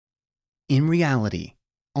In reality,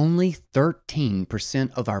 only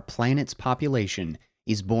 13% of our planet's population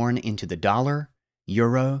is born into the dollar,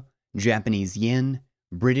 euro, Japanese yen,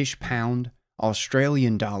 British pound,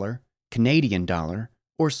 Australian dollar, Canadian dollar,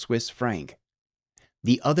 or Swiss franc.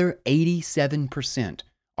 The other 87%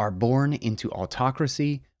 are born into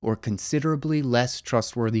autocracy or considerably less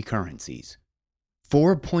trustworthy currencies.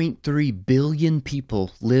 4.3 billion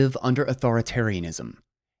people live under authoritarianism,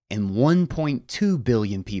 and 1.2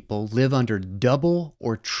 billion people live under double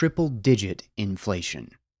or triple digit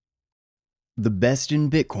inflation. The best in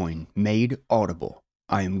Bitcoin made audible.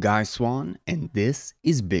 I am Guy Swan, and this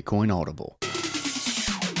is Bitcoin Audible.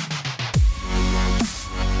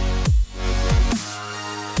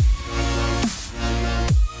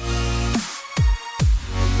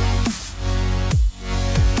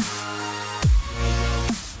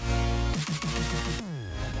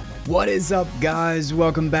 What is up, guys?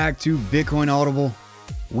 Welcome back to Bitcoin Audible.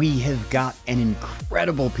 We have got an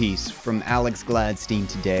incredible piece from Alex Gladstein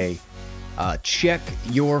today. Check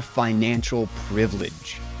your financial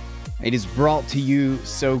privilege. It is brought to you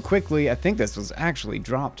so quickly. I think this was actually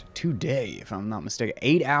dropped today, if I'm not mistaken,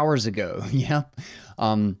 8 hours ago. Yep.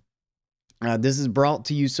 This is brought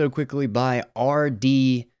to you so quickly by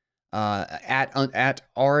RD at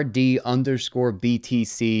RD_BTC.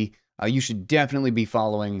 You should definitely be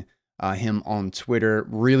following him on Twitter.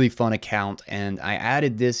 Really fun account. And I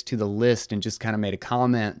added this to the list and just kind of made a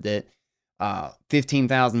comment that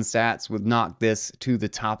 15,000 sats would knock this to the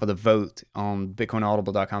top of the vote on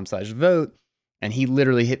bitcoinaudible.com/vote. And he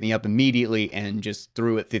literally hit me up immediately and just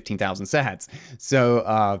threw it 15,000 sats.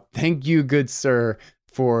 So thank you, good sir,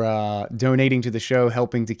 for donating to the show,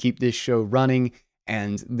 helping to keep this show running.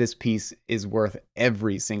 And this piece is worth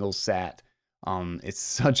every single sat. It's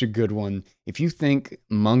such a good one. If you think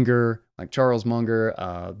Munger, like Charles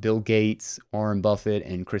Munger, Bill Gates, Warren Buffett,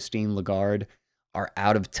 and Christine Lagarde are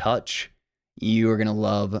out of touch, you are going to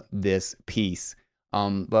love this piece.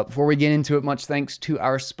 But before we get into it, much thanks to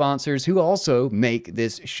our sponsors who also make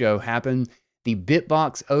this show happen. The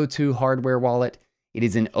Bitbox O2 hardware wallet. It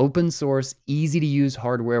is an open source, easy to use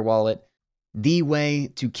hardware wallet. The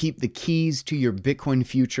way to keep the keys to your Bitcoin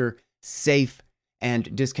future safe.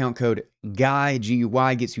 And discount code GUY,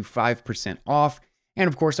 G-U-Y, gets you 5% off. And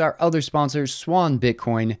of course, our other sponsors, Swan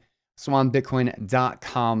Bitcoin,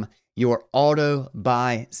 swanbitcoin.com, your auto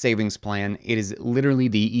buy savings plan. It is literally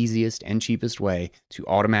the easiest and cheapest way to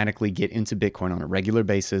automatically get into Bitcoin on a regular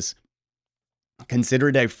basis. Consider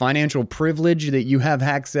it a financial privilege that you have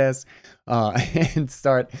access and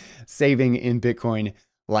start saving in Bitcoin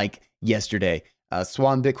like yesterday.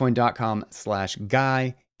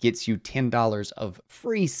 Swanbitcoin.com/guy. gets you $10 of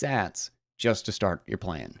free sats just to start your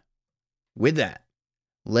plan. With that,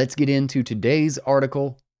 let's get into today's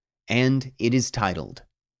article, and it is titled,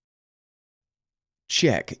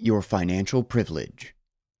 Check Your Financial Privilege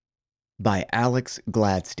by Alex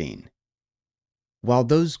Gladstein. While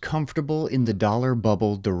those comfortable in the dollar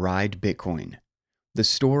bubble deride Bitcoin, the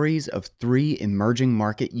stories of 3 emerging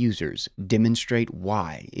market users demonstrate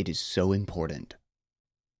why it is so important.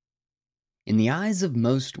 In the eyes of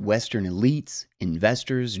most Western elites,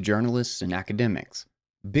 investors, journalists, and academics,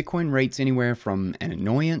 Bitcoin rates anywhere from an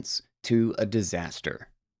annoyance to a disaster.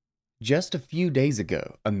 Just a few days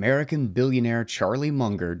ago, American billionaire Charlie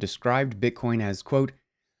Munger described Bitcoin as, quote,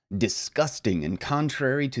 disgusting and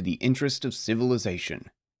contrary to the interest of civilization.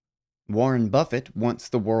 Warren Buffett, once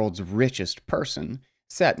the world's richest person,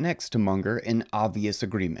 sat next to Munger in obvious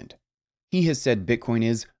agreement. He has said Bitcoin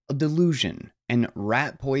is a delusion and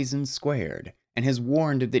rat poison squared, and has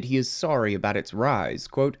warned that he is sorry about its rise,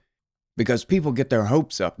 quote, because people get their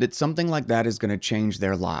hopes up that something like that is going to change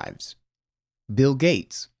their lives. Bill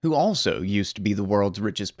Gates, who also used to be the world's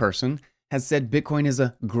richest person, has said Bitcoin is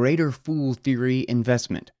a greater fool theory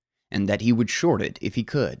investment, and that he would short it if he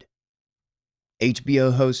could.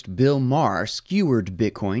 HBO host Bill Maher skewered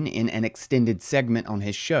Bitcoin in an extended segment on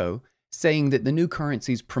his show, saying that the new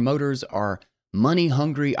currency's promoters are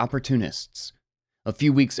money-hungry opportunists. A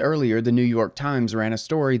few weeks earlier, the New York Times ran a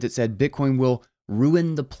story that said Bitcoin will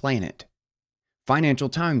ruin the planet. Financial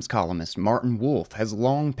Times columnist Martin Wolf has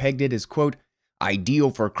long pegged it as, quote,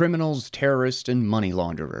 ideal for criminals, terrorists, and money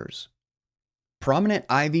launderers. Prominent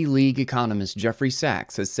Ivy League economist Jeffrey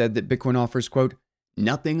Sachs has said that Bitcoin offers, quote,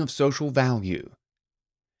 nothing of social value.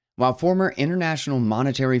 While former International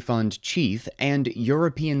Monetary Fund chief and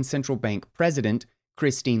European Central Bank president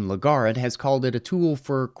Christine Lagarde has called it a tool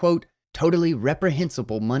for, quote, totally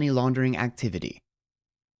reprehensible money laundering activity.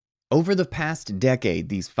 Over the past decade,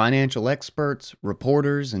 these financial experts,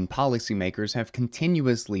 reporters, and policymakers have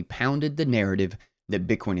continuously pounded the narrative that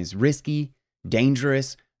Bitcoin is risky,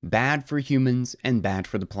 dangerous, bad for humans and bad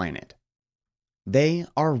for the planet. They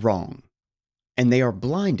are wrong, and they are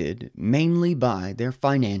blinded mainly by their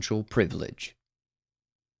financial privilege.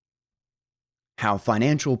 How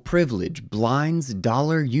financial privilege blinds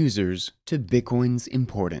dollar users to Bitcoin's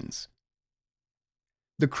importance.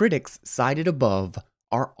 The critics cited above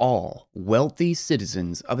are all wealthy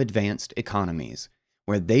citizens of advanced economies,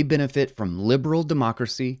 where they benefit from liberal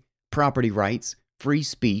democracy, property rights, free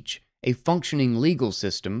speech, a functioning legal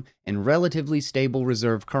system, and relatively stable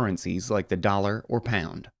reserve currencies like the dollar or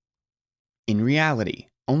pound. In reality,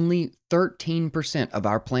 only 13% of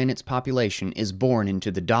our planet's population is born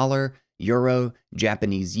into the dollar, euro,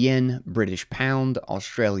 Japanese yen, British pound,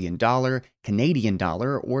 Australian dollar, Canadian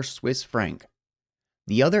dollar, or Swiss franc.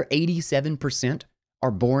 The other 87%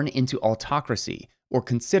 are born into autocracy or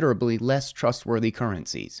considerably less trustworthy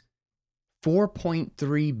currencies.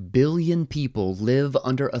 4.3 billion people live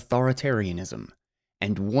under authoritarianism,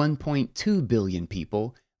 and 1.2 billion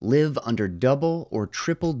people live under double or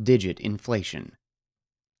triple-digit inflation.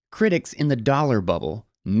 Critics in the dollar bubble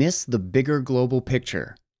miss the bigger global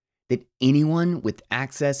picture, that anyone with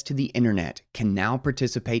access to the internet can now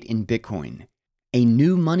participate in Bitcoin, a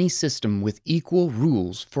new money system with equal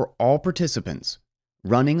rules for all participants,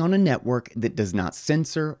 running on a network that does not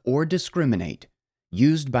censor or discriminate,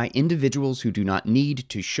 used by individuals who do not need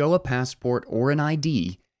to show a passport or an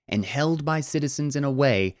ID, and held by citizens in a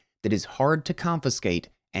way that is hard to confiscate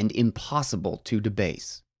and impossible to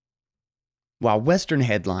debase. While Western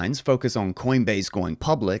headlines focus on Coinbase going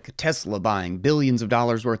public, Tesla buying billions of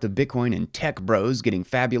dollars worth of Bitcoin, and tech bros getting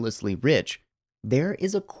fabulously rich, there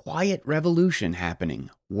is a quiet revolution happening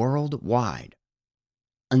worldwide.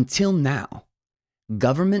 Until now,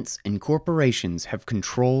 governments and corporations have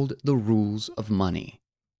controlled the rules of money.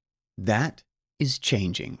 That is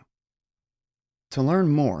changing. To learn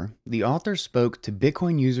more, the author spoke to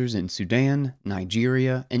Bitcoin users in Sudan,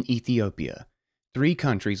 Nigeria, and Ethiopia, 3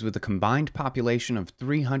 countries with a combined population of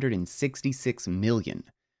 366 million,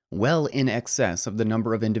 well in excess of the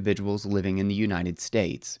number of individuals living in the United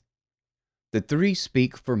States. The 3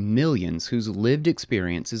 speak for millions whose lived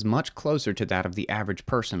experience is much closer to that of the average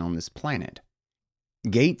person on this planet.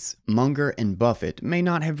 Gates, Munger, and Buffett may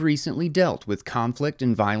not have recently dealt with conflict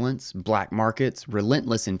and violence, black markets,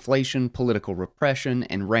 relentless inflation, political repression,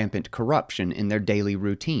 and rampant corruption in their daily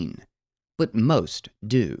routine, but most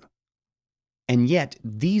do. And yet,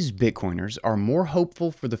 these Bitcoiners are more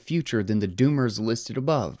hopeful for the future than the doomers listed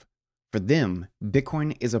above. For them,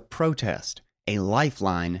 Bitcoin is a protest, a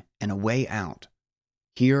lifeline, and a way out.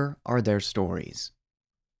 Here are their stories.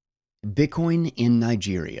 Bitcoin in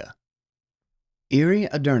Nigeria. Iri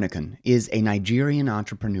Adernikan is a Nigerian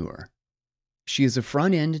entrepreneur. She is a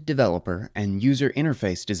front-end developer and user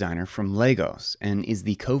interface designer from Lagos and is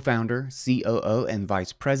the co-founder, COO, and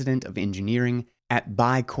vice president of engineering at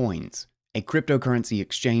Buy Coins, a cryptocurrency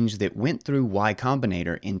exchange that went through Y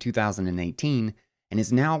Combinator in 2018 and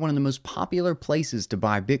is now one of the most popular places to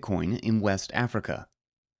buy Bitcoin in West Africa.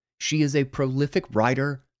 She is a prolific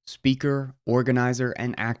writer, speaker, organizer,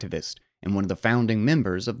 and activist, and one of the founding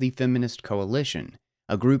members of the Feminist Coalition,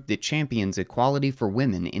 a group that champions equality for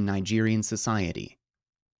women in Nigerian society.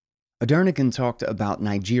 Adernikan talked about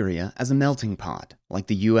Nigeria as a melting pot, like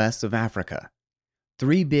the US of Africa.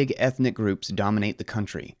 3 big ethnic groups dominate the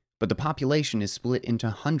country, but the population is split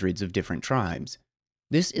into hundreds of different tribes.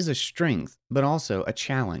 This is a strength, but also a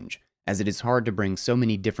challenge, as it is hard to bring so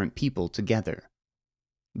many different people together.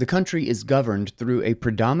 The country is governed through a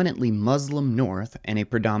predominantly Muslim north and a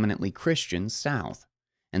predominantly Christian south,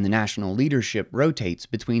 and the national leadership rotates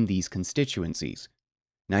between these constituencies.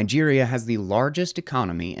 Nigeria has the largest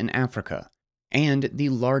economy in Africa, and the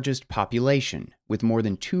largest population, with more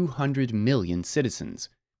than 200 million citizens,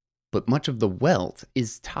 but much of the wealth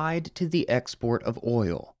is tied to the export of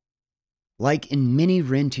oil. Like in many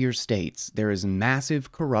rentier states, there is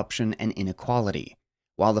massive corruption and inequality.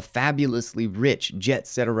 While the fabulously rich jet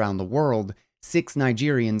set around the world, 6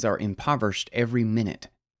 Nigerians are impoverished every minute.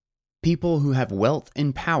 People who have wealth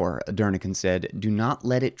and power, Adernikan said, do not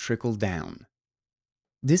let it trickle down.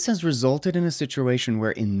 This has resulted in a situation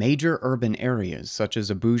where in major urban areas such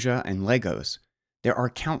as Abuja and Lagos, there are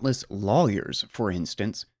countless lawyers, for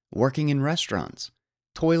instance, working in restaurants,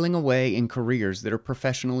 toiling away in careers that are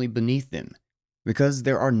professionally beneath them, because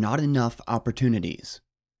there are not enough opportunities.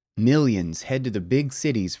 Millions head to the big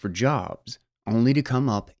cities for jobs, only to come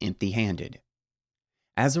up empty-handed.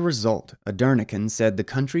 As a result, Adernikan said the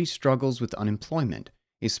country struggles with unemployment,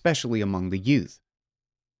 especially among the youth.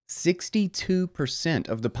 62%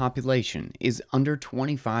 of the population is under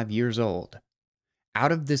 25 years old.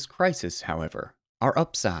 Out of this crisis, however, are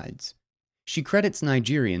upsides. She credits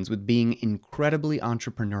Nigerians with being incredibly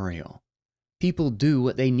entrepreneurial. People do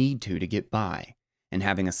what they need to get by, and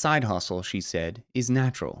having a side hustle, she said, is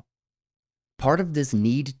natural. Part of this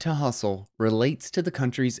need to hustle relates to the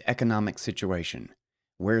country's economic situation,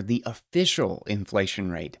 where the official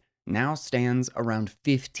inflation rate now stands around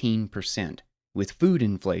 15%, with food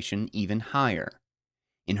inflation even higher.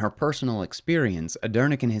 In her personal experience,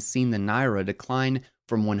 Adernican has seen the naira decline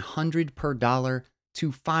from 100 per dollar to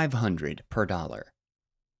 500 per dollar.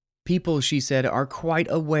 People, she said, are quite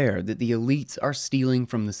aware that the elites are stealing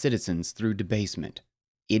from the citizens through debasement.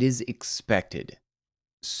 It is expected.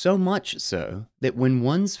 So much so that when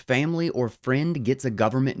one's family or friend gets a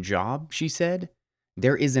government job, she said,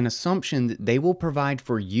 there is an assumption that they will provide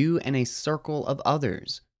for you and a circle of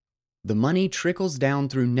others. The money trickles down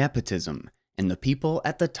through nepotism, and the people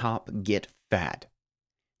at the top get fat.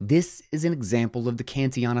 This is an example of the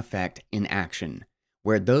Cantillon effect in action,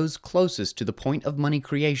 where those closest to the point of money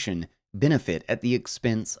creation benefit at the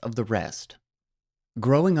expense of the rest.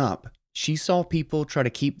 Growing up, she saw people try to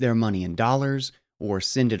keep their money in dollars, or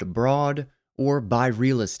send it abroad, or buy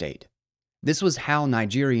real estate. This was how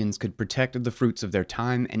Nigerians could protect the fruits of their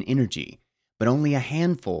time and energy, but only a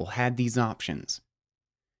handful had these options.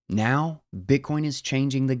 Now, Bitcoin is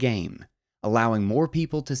changing the game, allowing more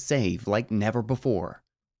people to save like never before.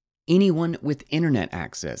 Anyone with internet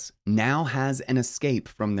access now has an escape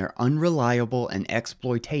from their unreliable and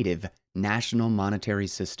exploitative national monetary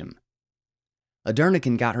system.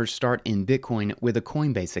 Adernican got her start in Bitcoin with a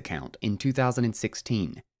Coinbase account in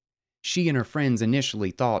 2016. She and her friends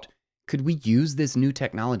initially thought, could we use this new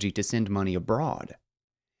technology to send money abroad?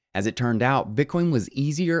 As it turned out, Bitcoin was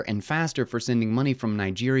easier and faster for sending money from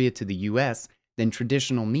Nigeria to the US than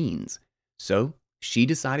traditional means, so she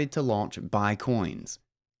decided to launch Bitcoins.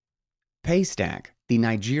 Paystack, the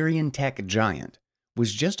Nigerian tech giant,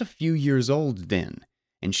 was just a few years old then,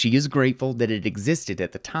 and she is grateful that it existed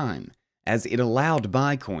at the time, as it allowed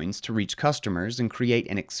Bitcoins to reach customers and create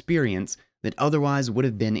an experience that otherwise would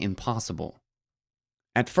have been impossible.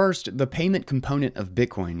 At first, the payment component of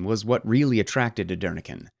Bitcoin was what really attracted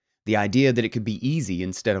Adernican, the idea that it could be easy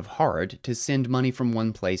instead of hard to send money from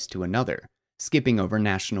one place to another, skipping over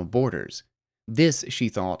national borders. This, she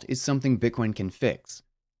thought, is something Bitcoin can fix.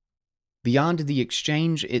 Beyond the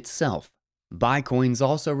exchange itself, Bitcoins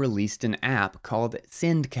also released an app called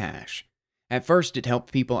SendCash. At first, it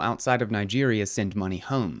helped people outside of Nigeria send money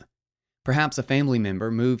home. Perhaps a family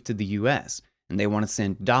member moved to the US and they want to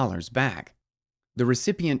send dollars back. The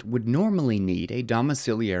recipient would normally need a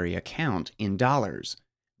domiciliary account in dollars,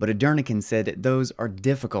 but Adernican said those are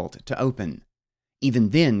difficult to open.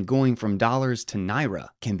 Even then, going from dollars to naira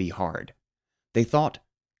can be hard. They thought,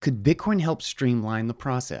 could Bitcoin help streamline the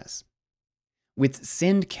process? With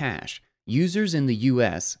SendCash, users in the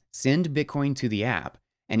US send Bitcoin to the app,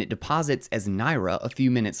 and it deposits as naira a few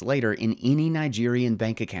minutes later in any Nigerian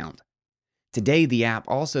bank account. Today, the app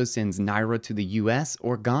also sends naira to the US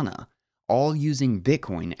or Ghana, all using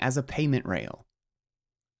Bitcoin as a payment rail.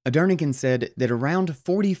 Adernican said that around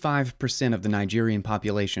 45% of the Nigerian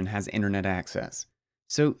population has internet access.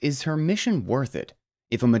 So is her mission worth it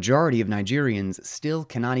if a majority of Nigerians still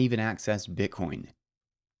cannot even access Bitcoin?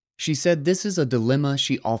 She said this is a dilemma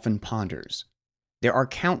she often ponders. There are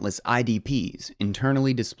countless IDPs,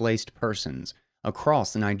 internally displaced persons,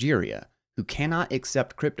 across Nigeria who cannot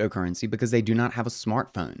accept cryptocurrency because they do not have a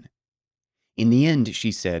smartphone. In the end,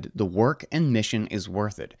 she said, the work and mission is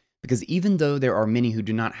worth it, because even though there are many who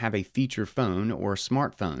do not have a feature phone or a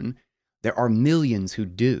smartphone, there are millions who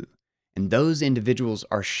do, and those individuals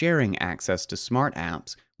are sharing access to smart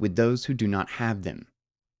apps with those who do not have them.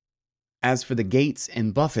 As for the Gates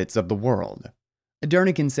and Buffetts of the world,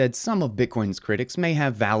 Adernican said some of Bitcoin's critics may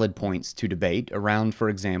have valid points to debate around, for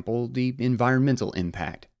example, the environmental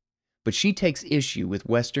impact. But she takes issue with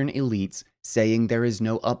Western elites saying there is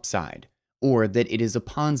no upside, or that it is a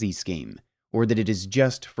Ponzi scheme, or that it is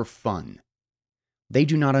just for fun. They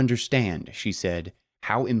do not understand, she said,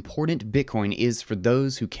 how important Bitcoin is for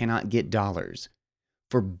those who cannot get dollars.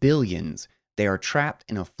 For billions, they are trapped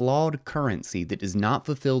in a flawed currency that does not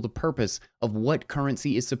fulfill the purpose of what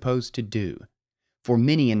currency is supposed to do. For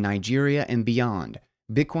many in Nigeria and beyond,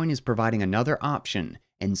 Bitcoin is providing another option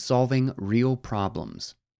and solving real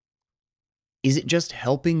problems. Is it just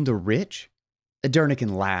helping the rich?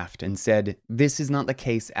 Adernican laughed and said, this is not the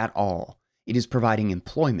case at all. It is providing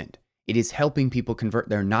employment. It is helping people convert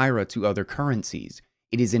their naira to other currencies.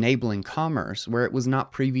 It is enabling commerce where it was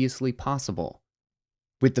not previously possible.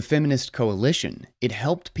 With the feminist coalition, it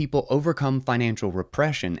helped people overcome financial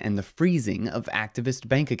repression and the freezing of activist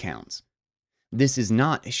bank accounts. This is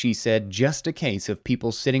not, she said, just a case of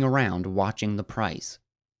people sitting around watching the price.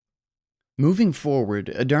 Moving forward,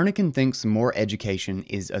 Adernican thinks more education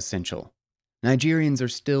is essential. Nigerians are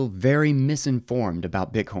still very misinformed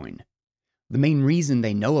about Bitcoin. The main reason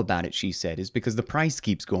they know about it, she said, is because the price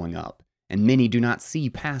keeps going up, and many do not see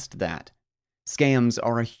past that. Scams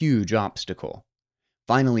are a huge obstacle.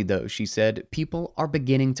 Finally, though, she said, people are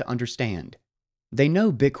beginning to understand. They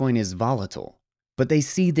know Bitcoin is volatile, but they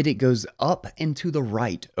see that it goes up and to the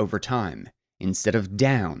right over time, instead of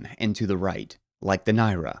down and to the right, like the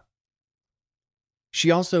Naira.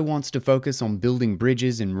 She also wants to focus on building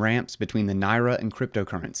bridges and ramps between the Naira and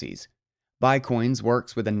cryptocurrencies. Bitcoins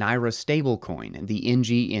works with a Naira stablecoin, the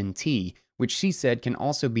NGNT, which she said can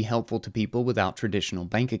also be helpful to people without traditional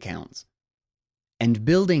bank accounts. And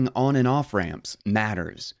building on and off ramps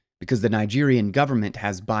matters, because the Nigerian government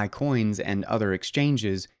has Bitcoins and other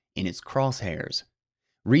exchanges in its crosshairs.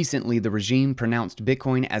 Recently, the regime pronounced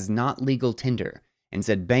Bitcoin as not legal tender and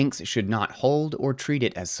said banks should not hold or treat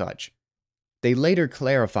it as such. They later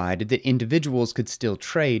clarified that individuals could still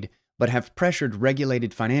trade, but have pressured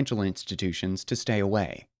regulated financial institutions to stay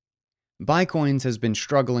away. Bitcoins has been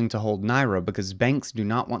struggling to hold Naira because banks do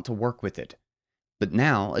not want to work with it. But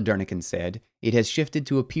now, Adernican said, it has shifted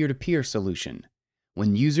to a peer-to-peer solution.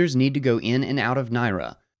 When users need to go in and out of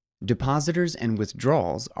Naira, depositors and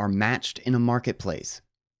withdrawals are matched in a marketplace.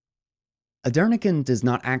 Adernican does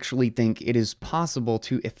not actually think it is possible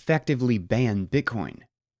to effectively ban Bitcoin.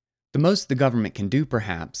 The most the government can do,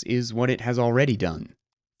 perhaps, is what it has already done,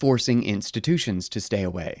 forcing institutions to stay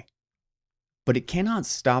away. But it cannot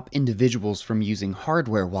stop individuals from using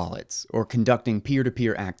hardware wallets or conducting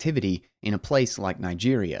peer-to-peer activity in a place like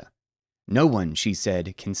Nigeria. No one, she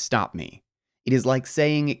said, can stop me. It is like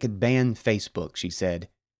saying it could ban Facebook, she said.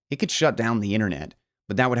 It could shut down the internet,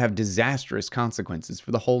 but that would have disastrous consequences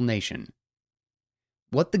for the whole nation.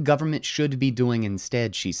 What the government should be doing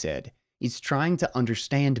instead, she said, is trying to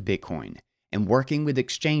understand Bitcoin and working with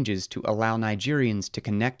exchanges to allow Nigerians to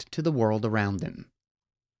connect to the world around them.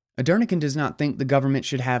 Adernican does not think the government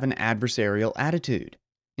should have an adversarial attitude.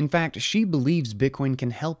 In fact, she believes Bitcoin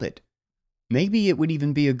can help it. Maybe it would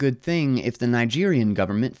even be a good thing if the Nigerian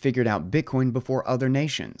government figured out Bitcoin before other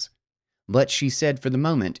nations. But she said for the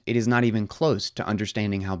moment, it is not even close to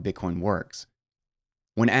understanding how Bitcoin works.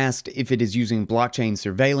 When asked if it is using blockchain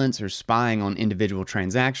surveillance or spying on individual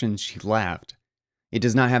transactions, she laughed. It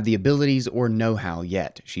does not have the abilities or know-how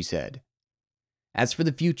yet, she said. As for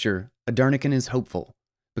the future, Adernican is hopeful,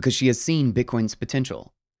 because she has seen Bitcoin's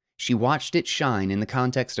potential. She watched it shine in the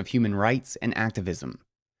context of human rights and activism.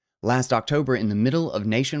 Last October, in the middle of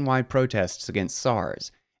nationwide protests against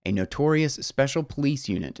SARS, a notorious special police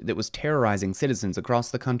unit that was terrorizing citizens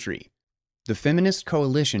across the country, the feminist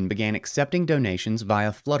coalition began accepting donations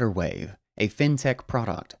via Flutterwave, a fintech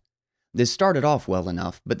product. This started off well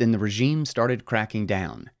enough, but then the regime started cracking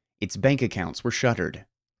down. Its bank accounts were shuttered.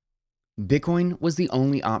 Bitcoin was the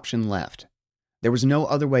only option left. There was no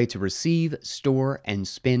other way to receive, store, and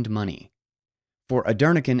spend money. For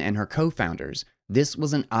Adernican and her co-founders, this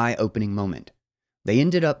was an eye-opening moment. They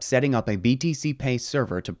ended up setting up a BTC Pay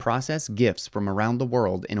server to process gifts from around the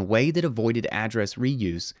world in a way that avoided address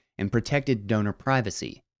reuse and protected donor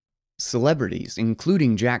privacy. Celebrities,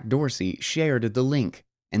 including Jack Dorsey, shared the link,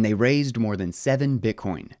 and they raised more than 7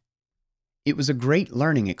 Bitcoin. It was a great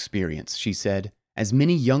learning experience, she said, as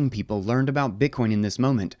many young people learned about Bitcoin in this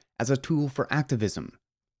moment as a tool for activism.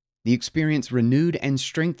 The experience renewed and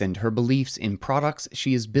strengthened her beliefs in products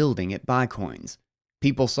she is building at Bitcoins.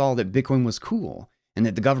 People saw that Bitcoin was cool and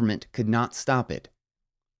that the government could not stop it.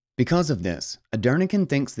 Because of this, Adernican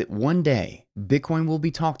thinks that one day, Bitcoin will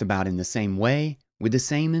be talked about in the same way, with the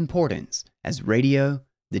same importance, as radio,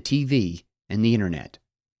 the TV, and the internet.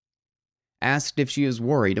 Asked if she is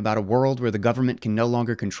worried about a world where the government can no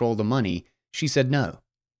longer control the money, she said no.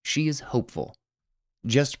 She is hopeful.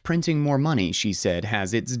 Just printing more money, she said,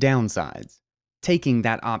 has its downsides. Taking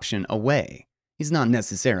that option away is not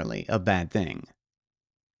necessarily a bad thing.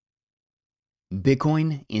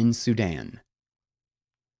 Bitcoin in Sudan.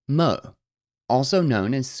 Mo, also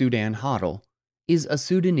known as Sudan Hodl, is a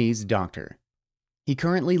Sudanese doctor. He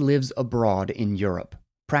currently lives abroad in Europe,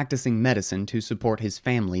 practicing medicine to support his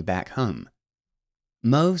family back home.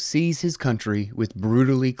 Mo sees his country with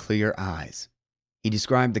brutally clear eyes. He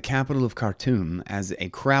described the capital of Khartoum as a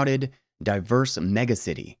crowded, diverse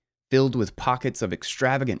megacity filled with pockets of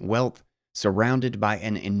extravagant wealth surrounded by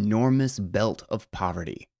an enormous belt of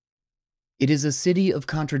poverty. It is a city of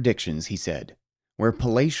contradictions, he said, where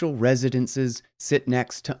palatial residences sit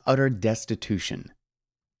next to utter destitution.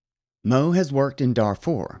 Mo has worked in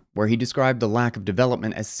Darfur, where he described the lack of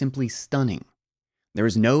development as simply stunning, There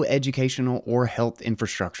is no educational or health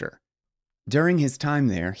infrastructure. During his time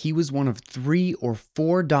there, he was one of 3 or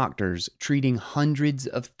 4 doctors treating hundreds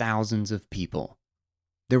of thousands of people.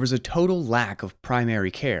 There was a total lack of primary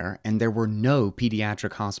care, and there were no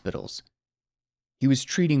pediatric hospitals. He was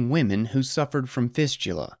treating women who suffered from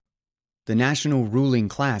fistula. The national ruling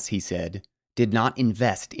class, he said, did not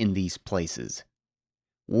invest in these places.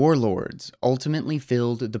 Warlords ultimately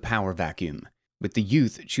filled the power vacuum, with the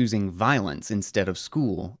youth choosing violence instead of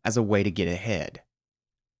school as a way to get ahead.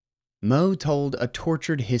 Mo told a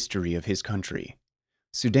tortured history of his country.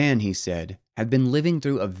 Sudan, he said, had been living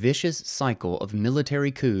through a vicious cycle of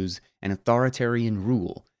military coups and authoritarian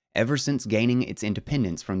rule ever since gaining its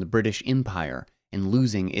independence from the British Empire and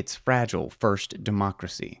losing its fragile first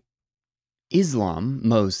democracy. Islam,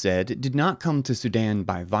 Mo said, did not come to Sudan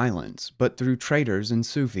by violence, but through traders and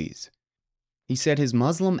Sufis. He said his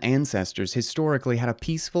Muslim ancestors historically had a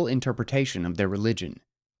peaceful interpretation of their religion.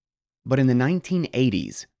 But in the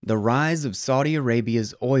 1980s, the rise of Saudi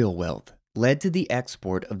Arabia's oil wealth led to the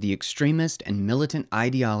export of the extremist and militant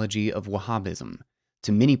ideology of Wahhabism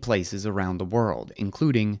to many places around the world,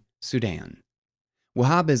 including Sudan.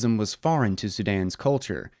 Wahhabism was foreign to Sudan's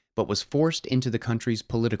culture, but was forced into the country's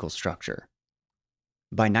political structure.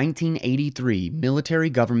 By 1983, military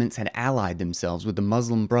governments had allied themselves with the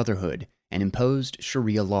Muslim Brotherhood and imposed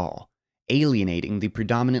Sharia law, alienating the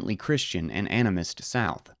predominantly Christian and animist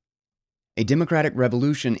South. A democratic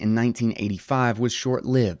revolution in 1985 was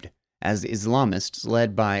short-lived, as Islamists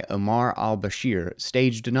led by Omar al-Bashir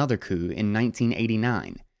staged another coup in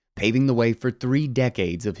 1989, paving the way for 3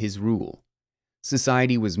 decades of his rule.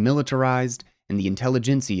 Society was militarized, and the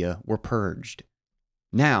intelligentsia were purged.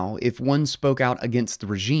 Now, if one spoke out against the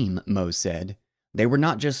regime, Mo said, they were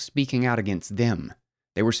not just speaking out against them,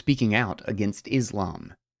 they were speaking out against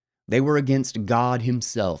Islam. They were against God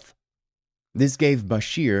himself. This gave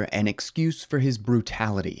Bashir an excuse for his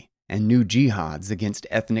brutality and new jihads against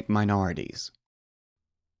ethnic minorities.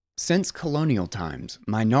 Since colonial times,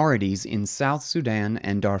 minorities in South Sudan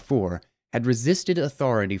and Darfur had resisted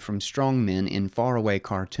authority from strongmen in faraway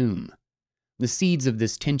Khartoum. The seeds of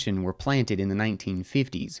this tension were planted in the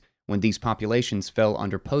 1950s when these populations fell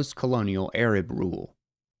under post-colonial Arab rule.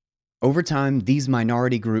 Over time, these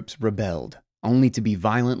minority groups rebelled, only to be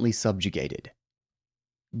violently subjugated.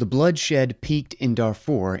 The bloodshed peaked in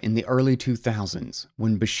Darfur in the early 2000s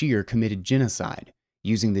when Bashir committed genocide,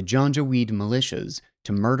 using the Janjaweed militias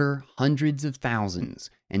to murder hundreds of thousands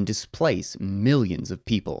and displace millions of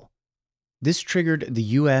people. This triggered the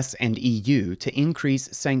US and EU to increase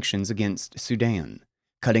sanctions against Sudan,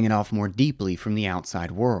 cutting it off more deeply from the outside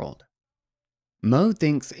world. Mo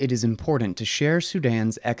thinks it is important to share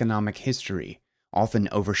Sudan's economic history, often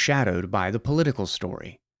overshadowed by the political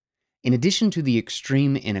story. In addition to the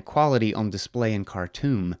extreme inequality on display in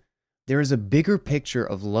Khartoum, there is a bigger picture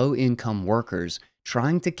of low-income workers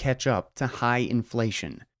trying to catch up to high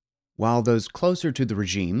inflation, while those closer to the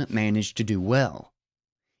regime managed to do well.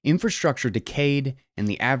 Infrastructure decayed, and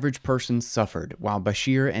the average person suffered while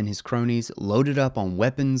Bashir and his cronies loaded up on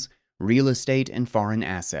weapons, real estate, and foreign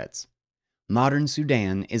assets. Modern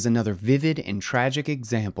Sudan is another vivid and tragic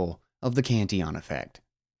example of the Cantillon effect.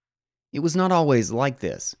 It was not always like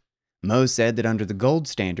this. Mo said that under the gold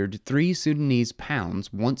standard, 3 Sudanese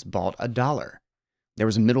pounds once bought $1. There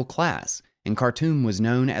was a middle class, and Khartoum was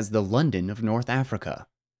known as the London of North Africa.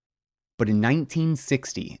 But in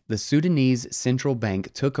 1960, the Sudanese central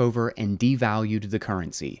bank took over and devalued the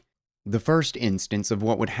currency, the first instance of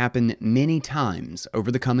what would happen many times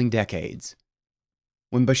over the coming decades.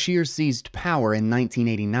 When Bashir seized power in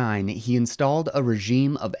 1989, he installed a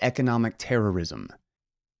regime of economic terrorism.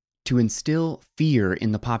 To instill fear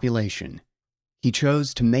in the population, he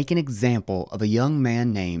chose to make an example of a young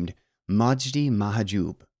man named Majdi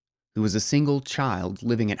Mahajoub, who was a single child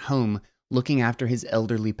living at home looking after his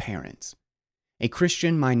elderly parents. A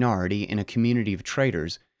Christian minority in a community of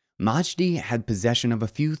traders, Majdi had possession of a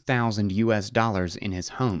few thousand US in his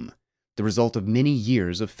home, the result of many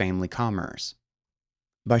years of family commerce.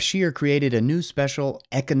 Bashir created a new special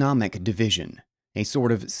economic division, a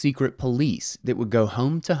sort of secret police that would go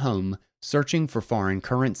home to home searching for foreign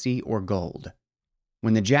currency or gold.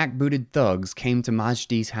 When the jackbooted thugs came to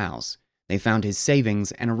Majdi's house, they found his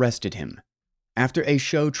savings and arrested him. After a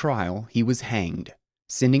show trial, he was hanged,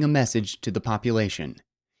 sending a message to the population.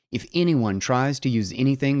 If anyone tries to use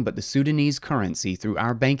anything but the Sudanese currency through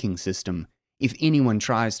our banking system, if anyone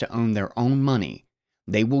tries to own their own money,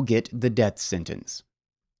 they will get the death sentence.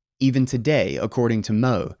 Even today, according to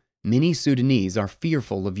Mo, many Sudanese are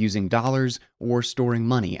fearful of using dollars or storing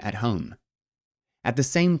money at home. At the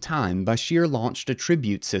same time, Bashir launched a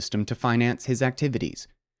tribute system to finance his activities.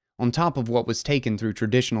 On top of what was taken through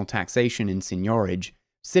traditional taxation and seigniorage,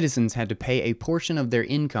 citizens had to pay a portion of their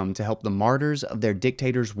income to help the martyrs of their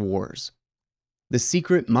dictator's wars. The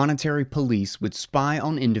secret monetary police would spy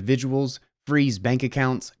on individuals, freeze bank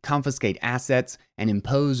accounts, confiscate assets, and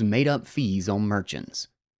impose made-up fees on merchants.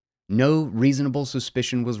 No reasonable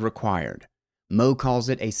suspicion was required. Mo calls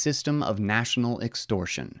it a system of national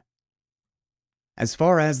extortion. As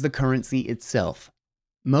far as the currency itself,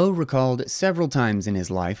 Mo recalled several times in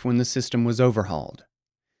his life when the system was overhauled.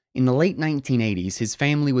 In the late 1980s, his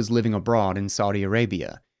family was living abroad in Saudi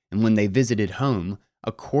Arabia, and when they visited home,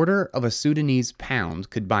 a quarter of a Sudanese pound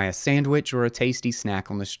could buy a sandwich or a tasty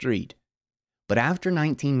snack on the street. But after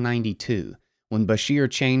 1992, when Bashir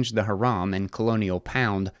changed the haram and colonial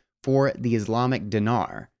pound for the Islamic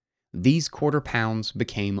dinar, these quarter pounds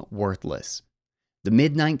became worthless. The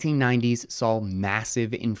mid-1990s saw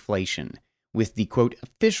massive inflation, with the quote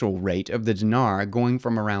official rate of the dinar going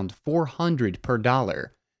from around 400 per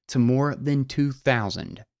dollar to more than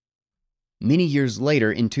 2,000. Many years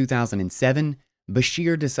later, in 2007,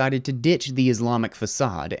 Bashir decided to ditch the Islamic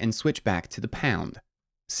facade and switch back to the pound.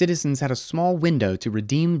 Citizens had a small window to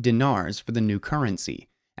redeem dinars for the new currency,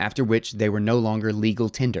 after which they were no longer legal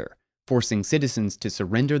tender, forcing citizens to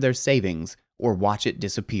surrender their savings or watch it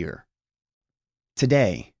disappear.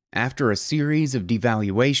 Today, after a series of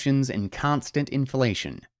devaluations and constant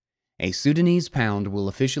inflation, a Sudanese pound will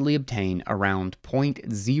officially obtain around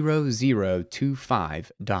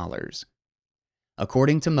 $0.0025.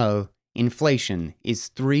 According to Mo, inflation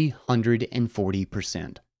is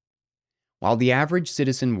 340%. While the average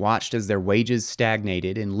citizen watched as their wages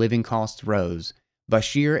stagnated and living costs rose,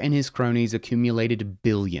 Bashir and his cronies accumulated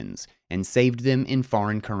billions and saved them in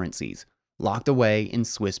foreign currencies, locked away in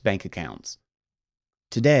Swiss bank accounts.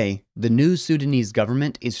 Today, the new Sudanese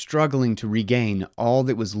government is struggling to regain all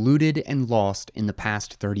that was looted and lost in the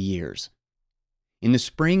past 30 years. In the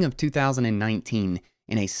spring of 2019,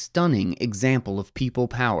 in a stunning example of people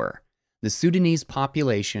power, the Sudanese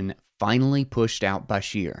population finally pushed out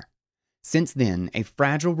Bashir. Since then, a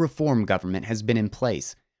fragile reform government has been in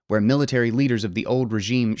place, where military leaders of the old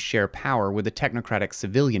regime share power with a technocratic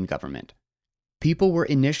civilian government. People were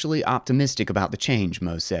initially optimistic about the change,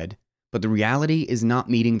 Mo said, but the reality is not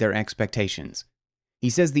meeting their expectations. He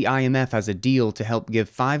says the IMF has a deal to help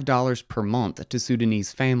give $5 per month to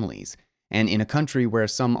Sudanese families, and in a country where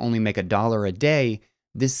some only make $1 a day,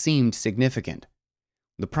 this seemed significant.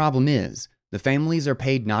 The problem is, the families are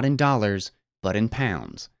paid not in dollars, but in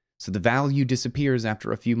pounds, so the value disappears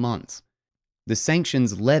after a few months. The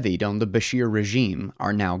sanctions levied on the Bashir regime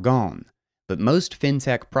are now gone, but most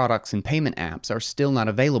fintech products and payment apps are still not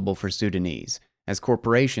available for Sudanese, as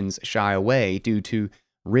corporations shy away due to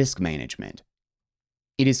risk management.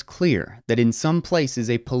 It is clear that in some places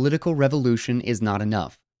a political revolution is not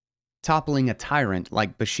enough. Toppling a tyrant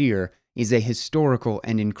like Bashir is a historical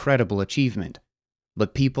and incredible achievement,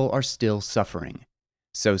 but people are still suffering.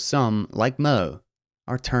 So some, like Mo,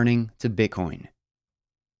 are turning to Bitcoin.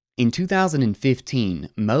 In 2015,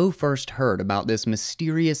 Mo first heard about this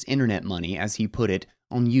mysterious internet money, as he put it,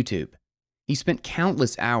 on YouTube. He spent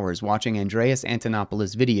countless hours watching Andreas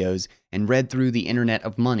Antonopoulos' videos and read through the Internet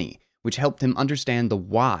of Money, which helped him understand the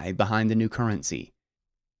why behind the new currency.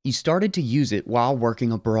 He started to use it while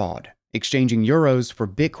working abroad, exchanging euros for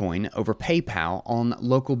Bitcoin over PayPal on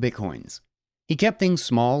local Bitcoins. He kept things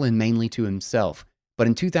small and mainly to himself, but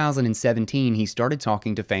in 2017 he started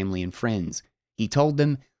talking to family and friends. He told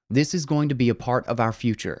them, "This is going to be a part of our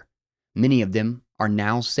future." Many of them are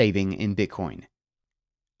now saving in Bitcoin.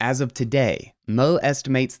 As of today, Mo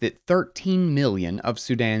estimates that 13 million of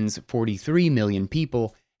Sudan's 43 million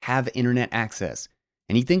people have internet access,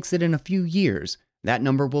 and he thinks that in a few years, that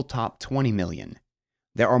number will top 20 million.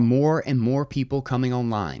 There are more and more people coming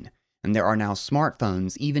online, and there are now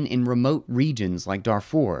smartphones even in remote regions like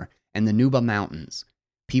Darfur and the Nuba Mountains.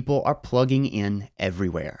 People are plugging in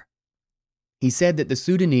everywhere. He said that the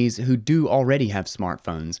Sudanese who do already have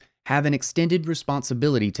smartphones have an extended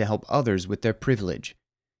responsibility to help others with their privilege.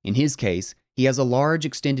 In his case, he has a large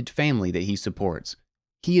extended family that he supports.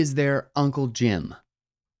 He is their Uncle Jim.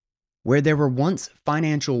 Where there were once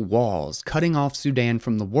financial walls cutting off Sudan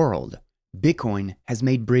from the world, Bitcoin has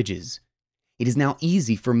made bridges. It is now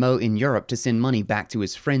easy for Mo in Europe to send money back to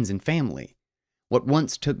his friends and family. What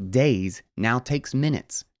once took days now takes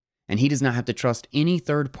minutes, and he does not have to trust any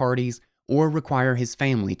third parties or require his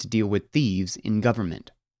family to deal with thieves in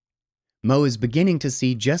government. Mo is beginning to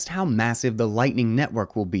see just how massive the Lightning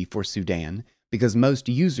Network will be for Sudan, because most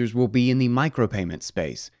users will be in the micropayment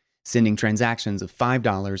space, sending transactions of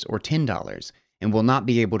 $5 or $10, and will not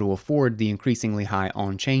be able to afford the increasingly high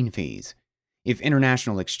on-chain fees. If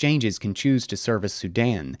international exchanges can choose to service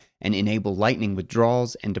Sudan and enable lightning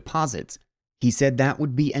withdrawals and deposits, he said that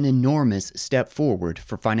would be an enormous step forward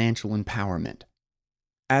for financial empowerment.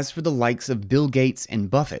 As for the likes of Bill Gates and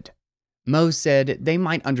Buffett, Mo said they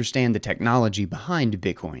might understand the technology behind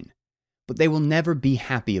Bitcoin, but they will never be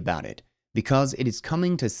happy about it because it is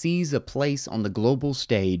coming to seize a place on the global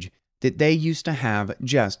stage that they used to have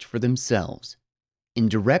just for themselves. In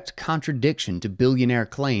direct contradiction to billionaire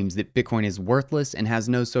claims that Bitcoin is worthless and has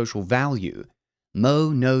no social value,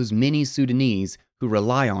 Mo knows many Sudanese who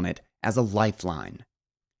rely on it as a lifeline.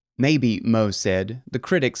 Maybe, Mo said, the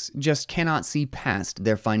critics just cannot see past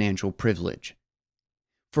their financial privilege.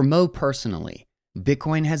 For Mo personally,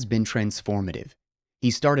 Bitcoin has been transformative. He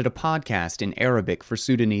started a podcast in Arabic for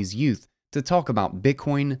Sudanese youth to talk about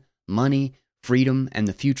Bitcoin, money, freedom, and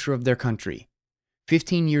the future of their country.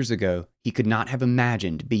 15 years ago, he could not have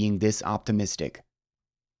imagined being this optimistic.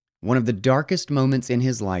 One of the darkest moments in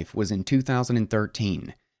his life was in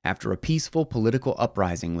 2013, after a peaceful political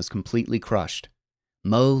uprising was completely crushed.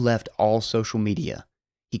 Mo left all social media.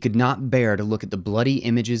 He could not bear to look at the bloody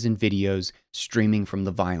images and videos streaming from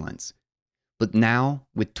the violence. But now,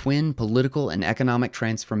 with twin political and economic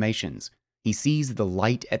transformations, he sees the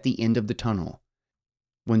light at the end of the tunnel.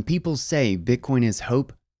 When people say Bitcoin is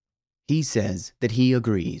hope, he says that he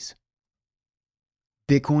agrees.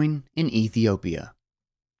 Bitcoin in Ethiopia.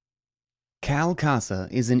 Kal Kasa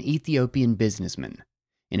is an Ethiopian businessman.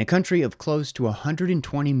 In a country of close to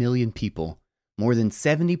 120 million people, more than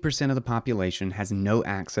 70% of the population has no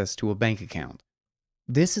access to a bank account.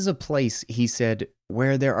 This is a place, he said,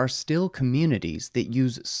 where there are still communities that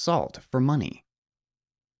use salt for money.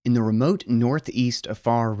 In the remote northeast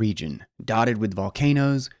Afar region, dotted with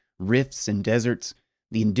volcanoes, rifts, and deserts,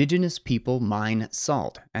 the indigenous people mine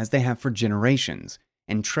salt, as they have for generations,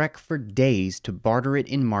 and trek for days to barter it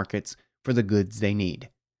in markets for the goods they need.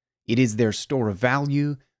 It is their store of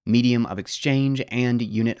value, medium of exchange, and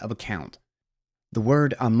unit of account. The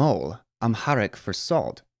word amol, Amharic for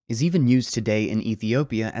salt, is even used today in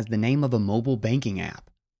Ethiopia as the name of a mobile banking app.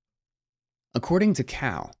 According to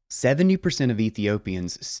Kal, 70% of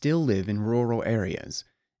Ethiopians still live in rural areas.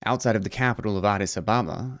 Outside of the capital of Addis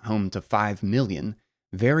Ababa, home to 5 million,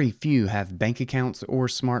 very few have bank accounts or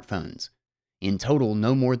smartphones. In total,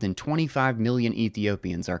 no more than 25 million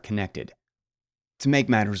Ethiopians are connected. To make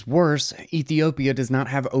matters worse, Ethiopia does not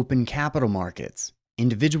have open capital markets.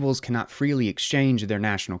 Individuals cannot freely exchange their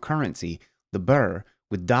national currency, the birr,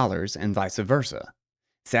 with dollars and vice versa.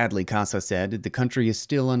 Sadly, Kasa said, the country is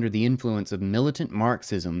still under the influence of militant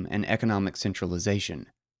Marxism and economic centralization.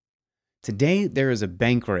 Today, there is a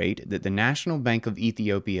bank rate that the National Bank of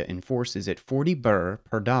Ethiopia enforces at 40 birr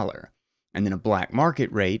per dollar, and then a black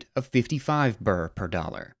market rate of 55 birr per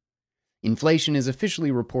dollar. Inflation is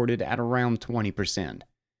officially reported at around 20%.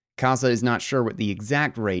 Kasa is not sure what the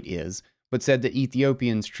exact rate is, but said that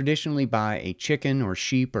Ethiopians traditionally buy a chicken or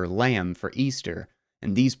sheep or lamb for Easter,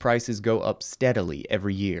 and these prices go up steadily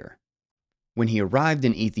every year. When he arrived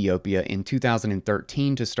in Ethiopia in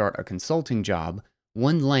 2013 to start a consulting job,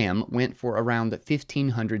 one lamb went for around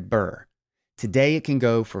 1,500 birr. Today it can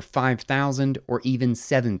go for 5,000 or even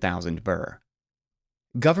 7,000 birr.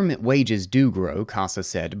 Government wages do grow, Kasa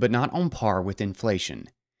said, but not on par with inflation.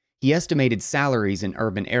 He estimated salaries in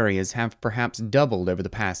urban areas have perhaps doubled over the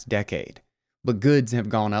past decade, but goods have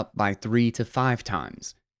gone up by 3 to 5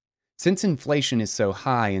 times. Since inflation is so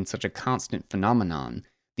high and such a constant phenomenon,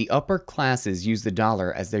 the upper classes use the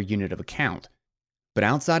dollar as their unit of account. But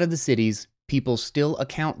outside of the cities, people still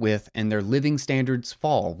account with, and their living standards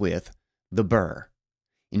fall with, the birr.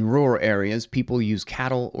 In rural areas, people use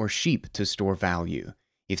cattle or sheep to store value.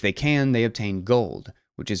 If they can, they obtain gold,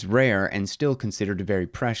 which is rare and still considered very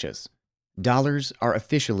precious. Dollars are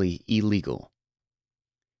officially illegal.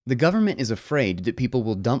 The government is afraid that people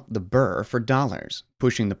will dump the birr for dollars,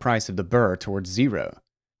 pushing the price of the birr towards zero.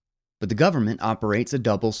 But the government operates a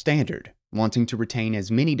double standard, wanting to retain as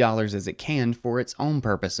many dollars as it can for its own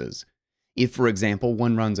purposes. If, for example,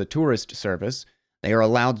 one runs a tourist service, they are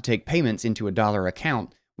allowed to take payments into a dollar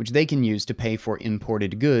account, which they can use to pay for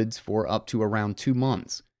imported goods for up to around 2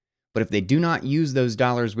 months. But if they do not use those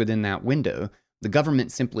dollars within that window, the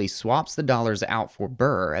government simply swaps the dollars out for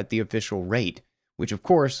birr at the official rate, which of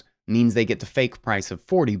course means they get the fake price of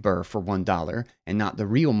 40 birr for $1 and not the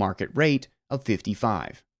real market rate of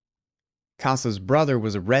 55. Kasa's brother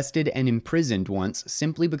was arrested and imprisoned once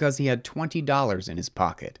simply because he had $20 in his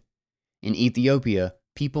pocket. In Ethiopia,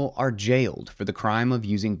 people are jailed for the crime of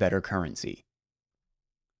using better currency.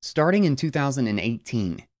 Starting in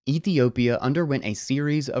 2018, Ethiopia underwent a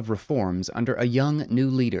series of reforms under a young new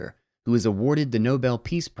leader who was awarded the Nobel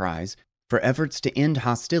Peace Prize for efforts to end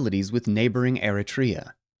hostilities with neighboring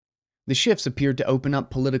Eritrea. The shifts appeared to open up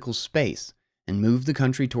political space and move the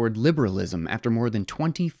country toward liberalism after more than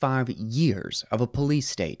 25 years of a police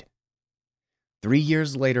state. 3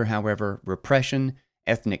 years later, however, repression,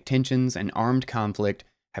 ethnic tensions, and armed conflict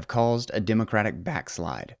have caused a democratic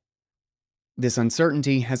backslide. This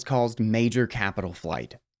uncertainty has caused major capital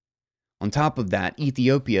flight. On top of that,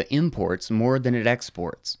 Ethiopia imports more than it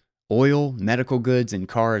exports. Oil, medical goods, and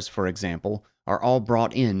cars, for example, are all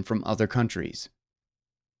brought in from other countries.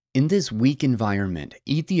 In this weak environment,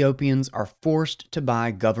 Ethiopians are forced to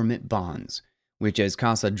buy government bonds, which, as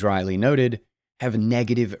Kassa dryly noted, have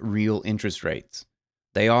negative real interest rates.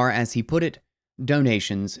 They are, as he put it,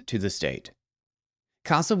 donations to the state.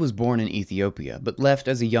 Kassa was born in Ethiopia, but left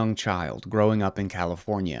as a young child, growing up in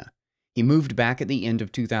California. He moved back at the end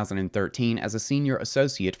of 2013 as a senior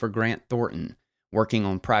associate for Grant Thornton, working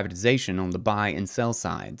on privatization on the buy and sell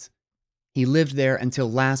sides. He lived there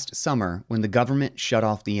until last summer when the government shut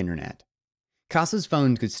off the internet. Kassa's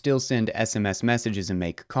phone could still send SMS messages and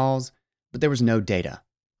make calls, but there was no data.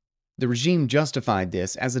 The regime justified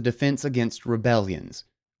this as a defense against rebellions,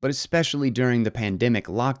 but especially during the pandemic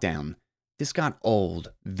lockdown, this got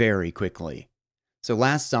old very quickly. So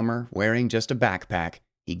last summer, wearing just a backpack,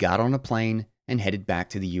 he got on a plane and headed back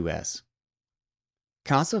to the US.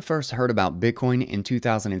 Kassa first heard about Bitcoin in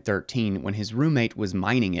 2013 when his roommate was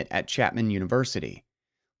mining it at Chapman University,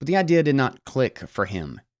 but the idea did not click for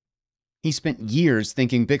him. He spent years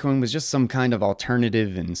thinking Bitcoin was just some kind of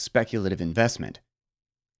alternative and speculative investment.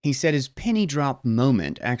 He said his penny drop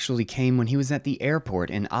moment actually came when he was at the airport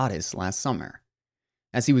in Addis last summer.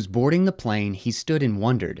 As he was boarding the plane, he stood and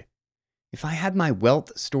wondered, if I had my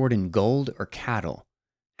wealth stored in gold or cattle,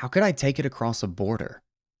 how could I take it across a border?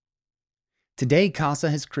 Today, Kassa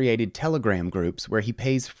has created Telegram groups where he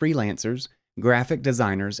pays freelancers, graphic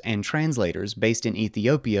designers, and translators based in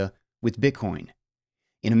Ethiopia with Bitcoin.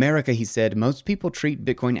 In America, he said, most people treat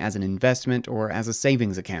Bitcoin as an investment or as a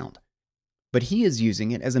savings account. But he is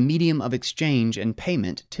using it as a medium of exchange and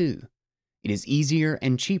payment, too. It is easier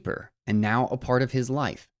and cheaper, and now a part of his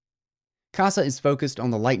life. Kassa is focused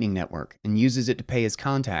on the Lightning Network and uses it to pay his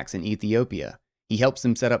contacts in Ethiopia. He helps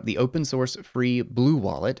them set up the open-source free Blue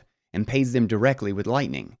Wallet and pays them directly with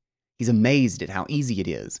Lightning. He's amazed at how easy it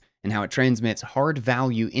is and how it transmits hard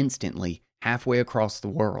value instantly halfway across the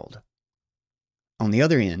world. On the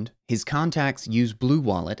other end, his contacts use Blue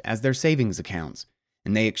Wallet as their savings accounts,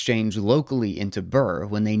 and they exchange locally into Birr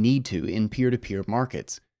when they need to in peer-to-peer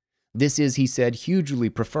markets. This is, he said, hugely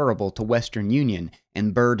preferable to Western Union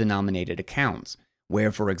and Birr-denominated accounts,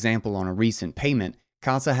 where, for example, on a recent payment,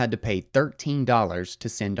 Kassa had to pay $13 to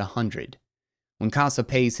send $100. When Kassa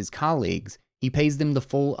pays his colleagues, he pays them the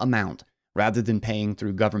full amount, rather than paying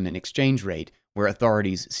through government exchange rate, where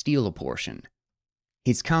authorities steal a portion.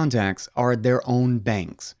 His contacts are their own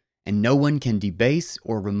banks, and no one can debase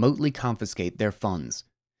or remotely confiscate their funds.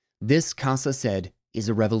 This, Kassa said, is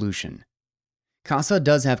a revolution. Kassa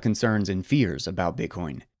does have concerns and fears about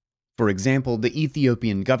Bitcoin. For example, the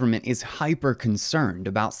Ethiopian government is hyper-concerned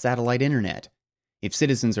about satellite internet. If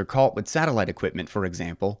citizens are caught with satellite equipment, for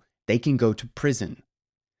example, they can go to prison.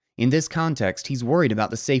 In this context, he's worried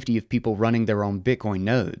about the safety of people running their own Bitcoin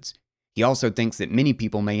nodes. He also thinks that many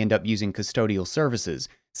people may end up using custodial services,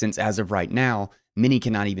 since as of right now, many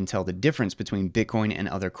cannot even tell the difference between Bitcoin and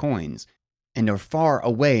other coins, and are far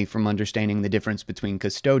away from understanding the difference between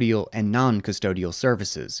custodial and non-custodial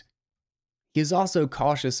services. He is also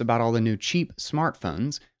cautious about all the new cheap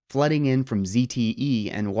smartphones flooding in from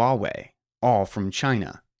ZTE and Huawei, all from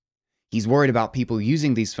China. He's worried about people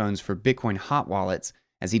using these phones for Bitcoin hot wallets,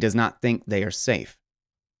 as he does not think they are safe.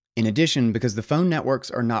 In addition, because the phone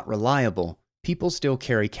networks are not reliable, people still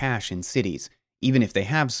carry cash in cities, even if they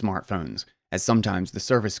have smartphones, as sometimes the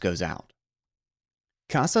service goes out.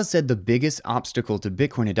 Kassa said the biggest obstacle to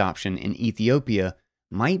Bitcoin adoption in Ethiopia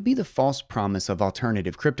might be the false promise of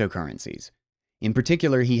alternative cryptocurrencies. In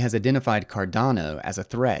particular, he has identified Cardano as a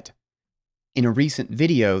threat. In a recent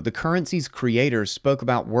video, the currency's creator spoke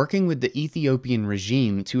about working with the Ethiopian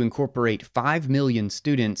regime to incorporate 5 million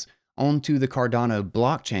students onto the Cardano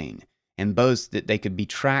blockchain and boasts that they could be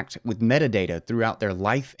tracked with metadata throughout their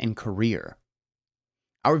life and career.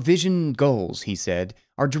 Our vision and goals, he said,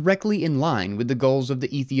 are directly in line with the goals of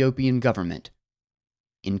the Ethiopian government.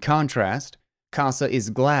 In contrast, Kassa is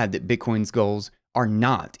glad that Bitcoin's goals are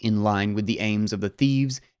not in line with the aims of the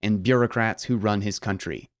thieves and bureaucrats who run his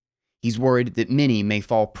country. He's worried that many may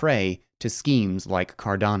fall prey to schemes like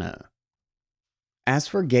Cardano. As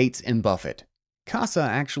for Gates and Buffett, Casa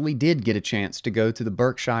actually did get a chance to go to the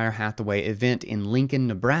Berkshire Hathaway event in Lincoln,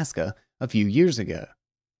 Nebraska a few years ago.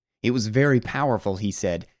 It was very powerful, he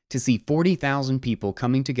said, to see 40,000 people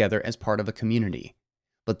coming together as part of a community.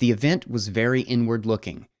 But the event was very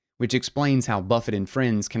inward-looking, which explains how Buffett and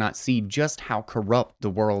friends cannot see just how corrupt the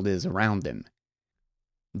world is around them.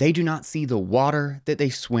 They do not see the water that they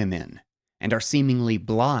swim in, and are seemingly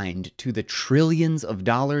blind to the trillions of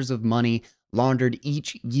dollars of money laundered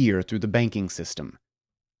each year through the banking system.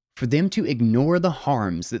 For them to ignore the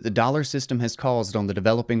harms that the dollar system has caused on the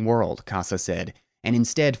developing world, Casa said, and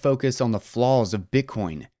instead focus on the flaws of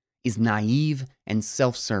Bitcoin, is naive and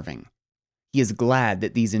self-serving. He is glad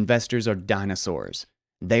that these investors are dinosaurs.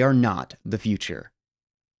 They are not the future.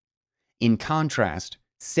 In contrast,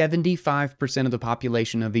 75% of the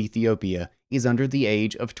population of Ethiopia is under the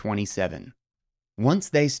age of 27. Once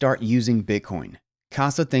they start using Bitcoin,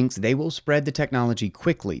 Casa thinks they will spread the technology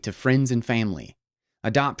quickly to friends and family.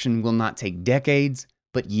 Adoption will not take decades,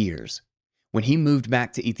 but years. When he moved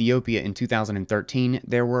back to Ethiopia in 2013,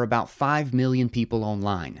 there were about 5 million people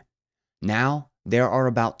online. Now, there are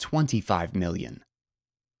about 25 million.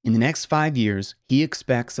 In the next 5 years, he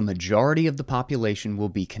expects a majority of the population will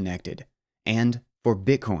be connected, and for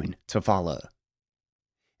Bitcoin to follow.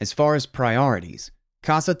 As far as priorities,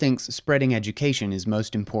 Casa thinks spreading education is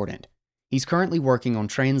most important. He's currently working on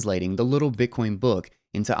translating the Little Bitcoin book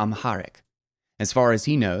into Amharic. As far as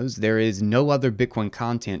he knows, there is no other Bitcoin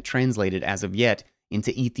content translated as of yet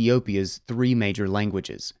into Ethiopia's 3 major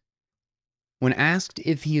languages. When asked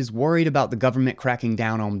if he is worried about the government cracking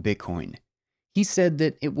down on Bitcoin, he said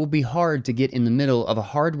that it will be hard to get in the middle of a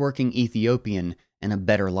hardworking Ethiopian and a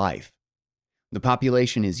better life. The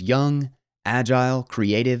population is young, agile,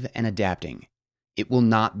 creative, and adapting. It will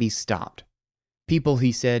not be stopped. People,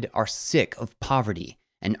 he said, are sick of poverty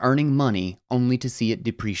and earning money only to see it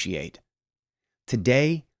depreciate.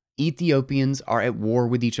 Today, Ethiopians are at war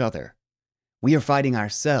with each other. We are fighting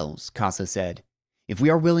ourselves, Casa said. If we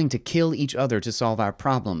are willing to kill each other to solve our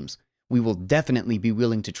problems, we will definitely be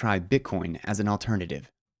willing to try Bitcoin as an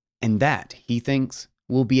alternative. And that, he thinks,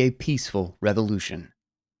 will be a peaceful revolution.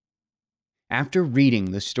 After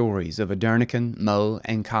reading the stories of Adernican, Mo,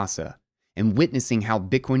 and Casa, and witnessing how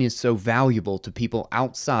Bitcoin is so valuable to people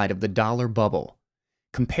outside of the dollar bubble,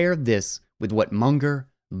 compare this with what Munger,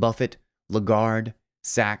 Buffett, Lagarde,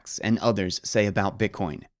 Sachs, and others say about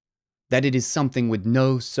Bitcoin. That it is something with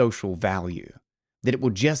no social value. That it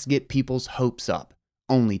will just get people's hopes up,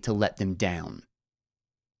 only to let them down.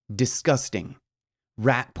 Disgusting.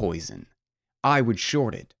 Rat poison. I would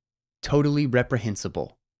short it. Totally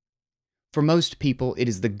reprehensible. For most people, it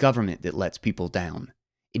is the government that lets people down.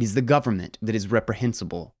 It is the government that is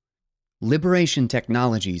reprehensible. Liberation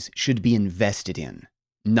technologies should be invested in,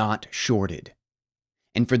 not shorted.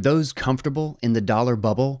 And for those comfortable in the dollar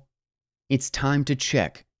bubble, it's time to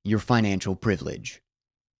check your financial privilege.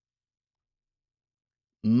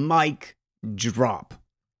 Mic Drop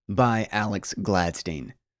by Alex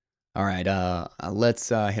Gladstein. All right, let's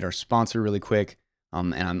hit our sponsor really quick.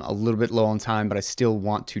 And I'm a little bit low on time, but I still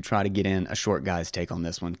want to try to get in a short guy's take on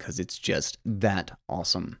this one because it's just that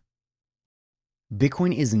awesome.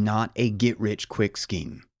 Bitcoin is not a get-rich-quick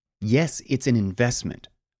scheme. Yes, it's an investment,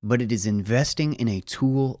 but it is investing in a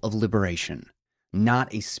tool of liberation,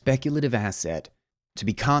 not a speculative asset to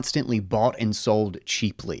be constantly bought and sold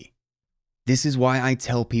cheaply. This is why I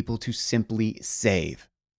tell people to simply save.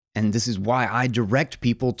 And this is why I direct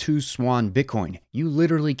people to Swan Bitcoin. You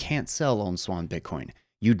literally can't sell on Swan Bitcoin.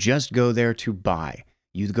 You just go there to buy.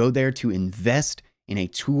 You go there to invest in a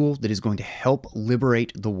tool that is going to help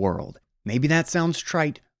liberate the world. Maybe that sounds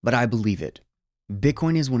trite, but I believe it.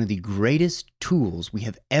 Bitcoin is one of the greatest tools we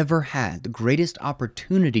have ever had, the greatest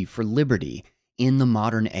opportunity for liberty in the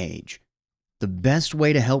modern age. The best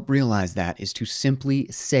way to help realize that is to simply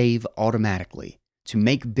save automatically, to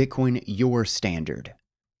make Bitcoin your standard.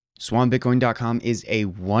 SwanBitcoin.com is a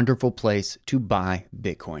wonderful place to buy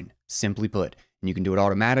Bitcoin, simply put. And you can do it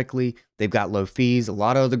automatically. They've got low fees, a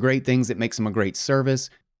lot of other great things that makes them a great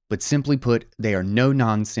service. But simply put, they are no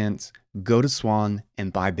nonsense. Go to Swan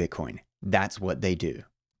and buy Bitcoin. That's what they do.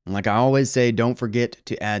 And like I always say, don't forget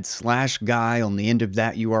to add /guy on the end of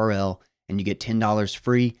that URL and you get $10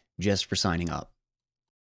 free just for signing up.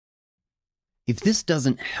 If this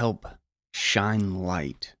doesn't help shine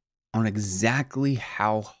light on exactly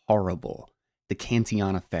how horrible the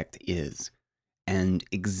Cantillon effect is and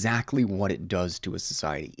exactly what it does to a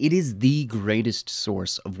society. It is the greatest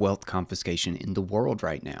source of wealth confiscation in the world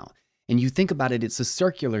right now. And you think about it, it's a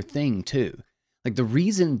circular thing too. Like the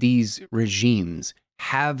reason these regimes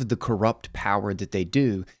have the corrupt power that they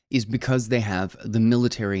do is because they have the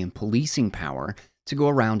military and policing power to go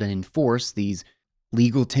around and enforce these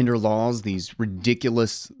legal tender laws, these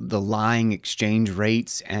ridiculous, the lying exchange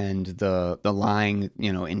rates and the lying,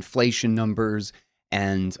 inflation numbers,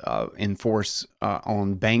 and enforce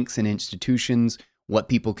on banks and institutions what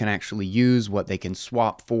people can actually use, what they can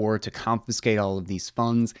swap for, to confiscate all of these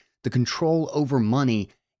funds. The control over money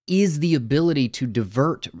is the ability to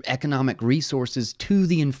divert economic resources to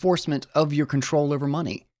the enforcement of your control over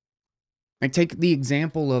money. I take the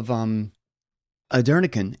example of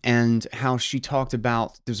Aderneken and how she talked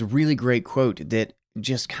about, there's a really great quote that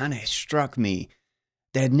just kind of struck me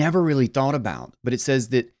that I'd never really thought about, but it says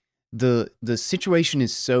that the situation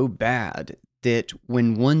is so bad that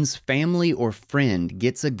when one's family or friend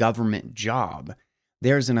gets a government job,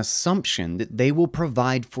 there's an assumption that they will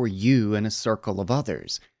provide for you and a circle of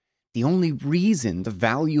others. The only reason the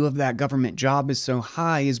value of that government job is so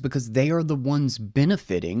high is because they are the ones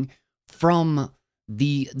benefiting from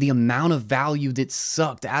the amount of value that's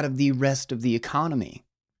sucked out of the rest of the economy.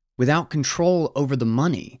 Without control over the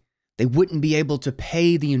money, they wouldn't be able to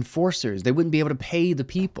pay the enforcers. They wouldn't be able to pay the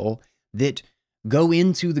people that go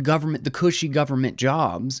into the government, the cushy government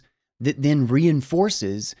jobs, that then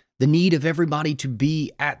reinforces the need of everybody to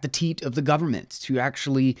be at the teat of the government, to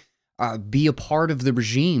actually be a part of the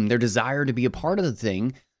regime, their desire to be a part of the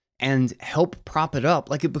thing, and help prop it up.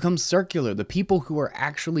 Like, it becomes circular. The people who are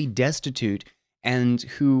actually destitute and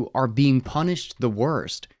who are being punished the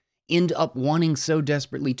worst end up wanting so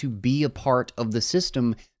desperately to be a part of the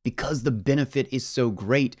system because the benefit is so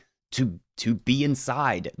great to be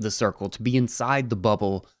inside the circle, to be inside the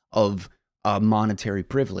bubble of monetary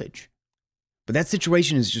privilege. But that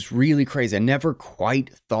situation is just really crazy. I never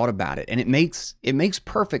quite thought about it. And it makes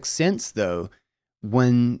perfect sense, though,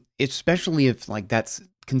 when, especially if like that's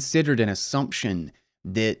considered an assumption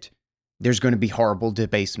that there's going to be horrible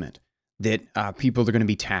debasement, that people are going to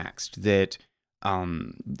be taxed, that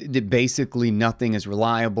basically nothing is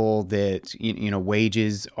reliable, that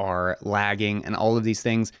wages are lagging, and all of these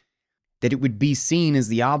things, that it would be seen as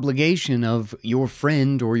the obligation of your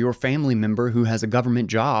friend or your family member who has a government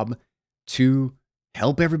job to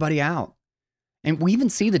help everybody out. And we even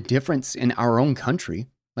see the difference in our own country.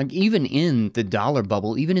 Like, even in the dollar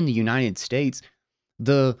bubble, even in the United States,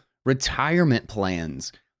 the retirement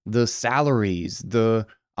plans, the salaries, the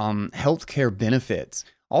healthcare benefits,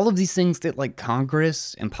 all of these things that like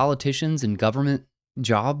Congress and politicians and government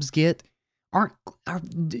jobs get are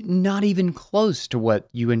not even close to what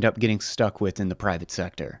you end up getting stuck with in the private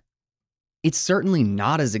sector. It's certainly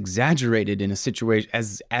not as exaggerated in a situation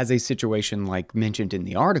as a situation like mentioned in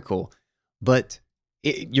the article, but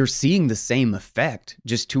you're seeing the same effect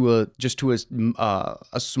just to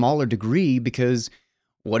a smaller degree, because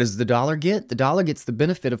what does the dollar get? The dollar gets the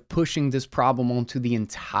benefit of pushing this problem onto the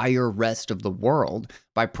entire rest of the world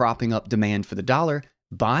by propping up demand for the dollar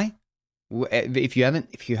by, if you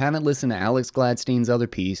haven't listened to Alex Gladstein's other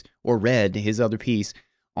piece or read his other piece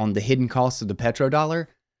on the hidden costs of the petrodollar,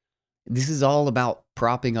 this is all about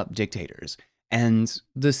propping up dictators. And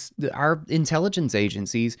our intelligence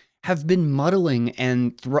agencies have been muddling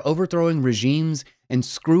and overthrowing regimes and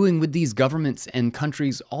screwing with these governments and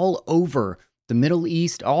countries all over the Middle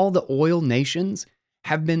East. All the oil nations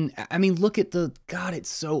have been, I mean, look at God, it's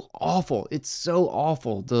so awful. It's so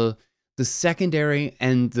awful. The secondary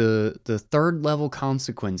and the third level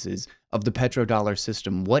consequences of the petrodollar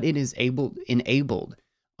system, what it is enabled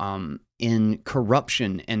in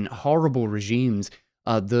corruption and horrible regimes.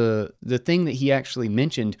 The thing that he actually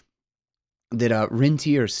mentioned, that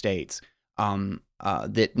rentier states,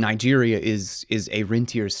 that Nigeria is a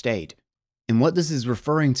rentier state. And what this is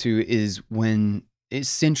referring to is when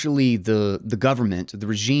essentially the government, the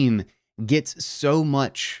regime, gets so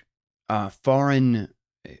much foreign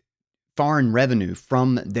revenue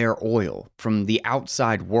from their oil, from the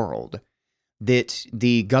outside world, that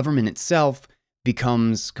the government itself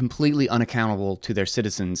becomes completely unaccountable to their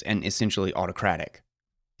citizens and essentially autocratic.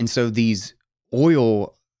 And so these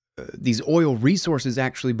oil resources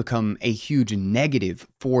actually become a huge negative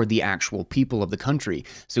for the actual people of the country.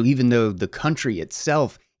 So even though the country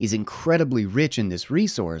itself is incredibly rich in this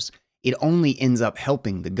resource, it only ends up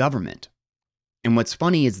helping the government. And what's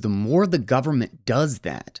funny is the more the government does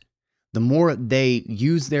that, the more they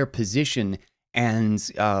use their position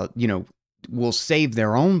and, will save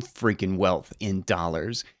their own freaking wealth in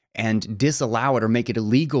dollars and disallow it or make it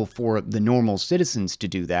illegal for the normal citizens to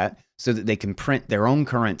do that so that they can print their own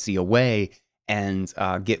currency away and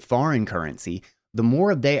get foreign currency. The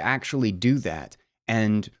more they actually do that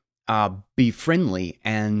and be friendly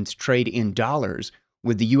and trade in dollars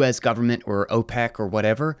with the U.S. government or OPEC or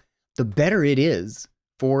whatever, the better it is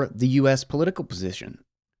for the US political position.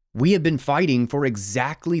 We have been fighting for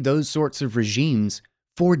exactly those sorts of regimes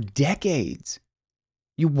for decades.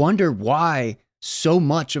 You wonder why so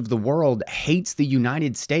much of the world hates the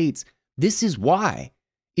United States. This is why,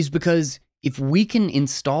 is because if we can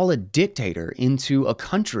install a dictator into a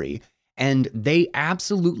country and they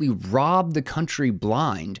absolutely rob the country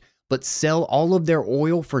blind, but sell all of their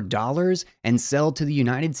oil for dollars and sell to the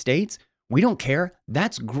United States, we don't care.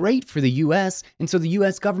 That's great for the US. And so the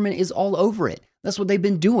US government is all over it. That's what they've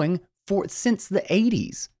been doing since the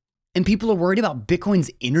 80s. And people are worried about Bitcoin's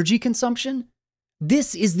energy consumption?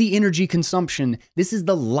 This is the energy consumption. This is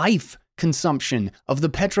the life consumption of the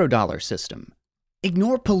petrodollar system.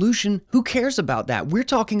 Ignore pollution. Who cares about that? We're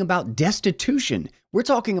talking about destitution. We're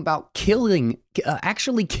talking about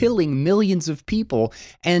actually killing millions of people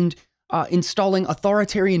and installing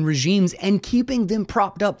authoritarian regimes and keeping them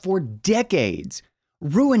propped up for decades,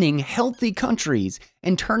 ruining healthy countries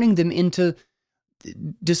and turning them into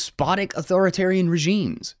despotic authoritarian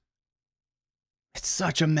regimes. It's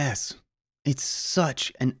such a mess. It's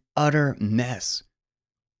such an utter mess.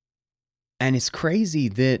 And it's crazy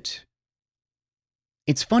that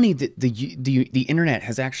it's funny that the internet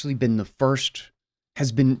has actually been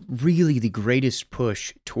has been really the greatest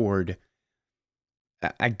push toward,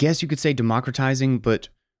 I guess you could say democratizing, but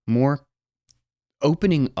more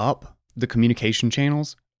opening up the communication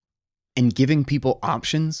channels and giving people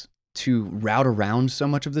options to route around so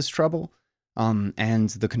much of this trouble and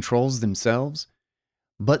the controls themselves.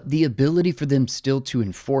 But the ability for them still to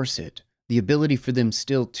enforce it, the ability for them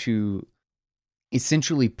still to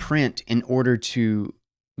essentially print in order to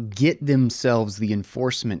get themselves the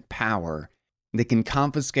enforcement power that can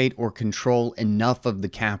confiscate or control enough of the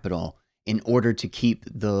capital in order to keep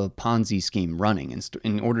the Ponzi scheme running,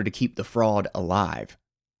 in order to keep the fraud alive.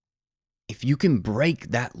 If you can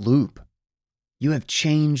break that loop, you have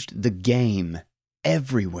changed the game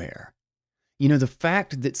everywhere. You know, the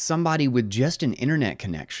fact that somebody with just an internet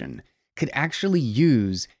connection could actually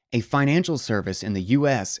use a financial service in the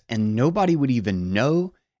US and nobody would even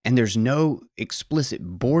know, and there's no explicit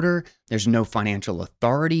border, there's no financial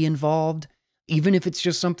authority involved, even if it's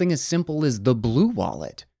just something as simple as the Blue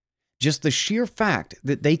Wallet. Just the sheer fact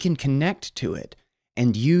that they can connect to it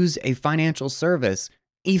and use a financial service,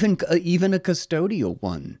 even a custodial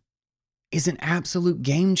one, is an absolute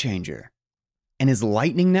game changer. And his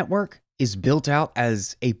Lightning Network is built out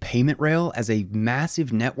as a payment rail, as a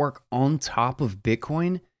massive network on top of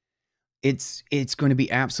Bitcoin. It's going to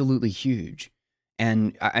be absolutely huge.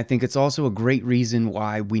 And I think it's also a great reason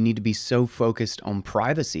why we need to be so focused on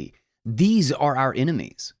privacy. These are our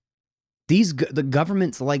enemies. The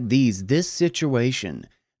governments like these, this situation,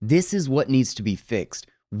 this is what needs to be fixed.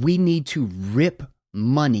 We need to rip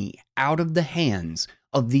money out of the hands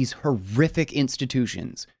of these horrific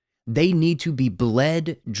institutions. They need to be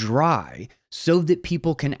bled dry so that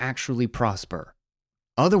people can actually prosper.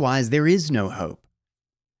 Otherwise, there is no hope.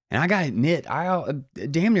 And I gotta admit, I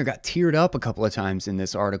damn near got teared up a couple of times in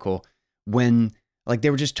this article when, like, they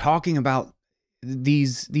were just talking about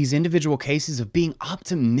these individual cases of being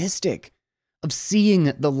optimistic, of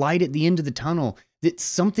seeing the light at the end of the tunnel, that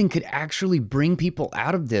something could actually bring people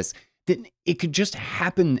out of this, that it could just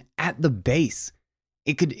happen at the base.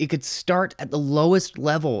 It could start at the lowest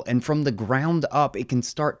level, and from the ground up, it can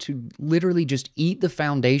start to literally just eat the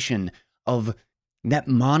foundation of that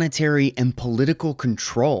monetary and political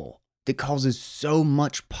control that causes so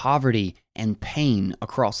much poverty and pain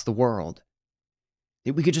across the world.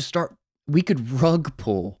 That we could rug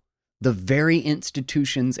pull the very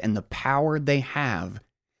institutions and the power they have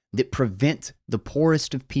that prevent the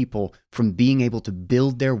poorest of people from being able to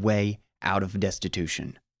build their way out of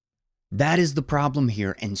destitution. That is the problem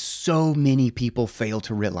here, and so many people fail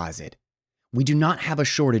to realize it. We do not have a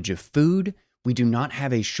shortage of food. We do not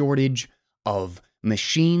have a shortage of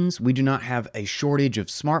machines. We do not have a shortage of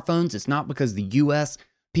smartphones. It's not because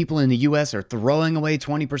people in the US are throwing away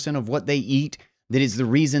 20% of what they eat that is the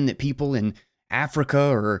reason that people in Africa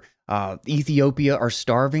or Ethiopia are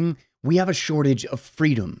starving. We have a shortage of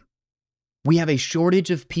freedom. We have a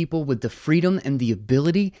shortage of people with the freedom and the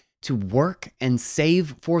ability to work and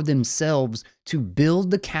save for themselves to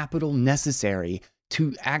build the capital necessary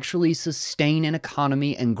to actually sustain an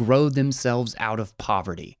economy and grow themselves out of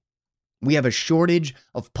poverty. We have a shortage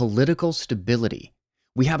of political stability.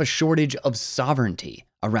 We have a shortage of sovereignty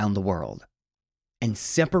around the world. And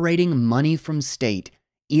separating money from state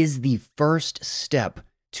is the first step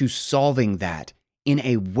to solving that in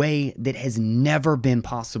a way that has never been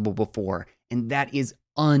possible before. And that is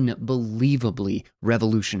unbelievably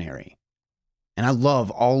revolutionary. And I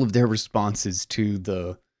love all of their responses to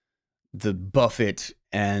the the Buffett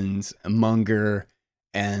and Munger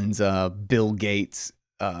and Bill Gates,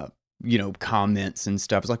 comments and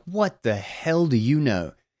stuff. It's like, what the hell do you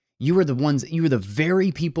know? You are the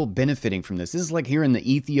very people benefiting from this. This is like hearing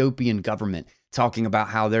the Ethiopian government talking about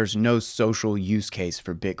how there's no social use case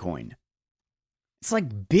for Bitcoin. It's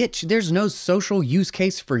like, bitch, there's no social use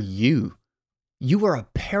case for you. You are a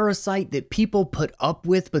parasite that people put up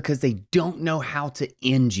with because they don't know how to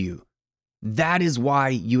end you. That is why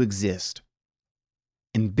you exist.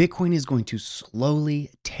 And Bitcoin is going to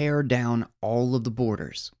slowly tear down all of the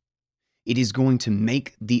borders. It is going to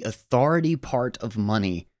make the authority part of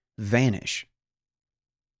money vanish.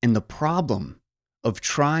 And the problem of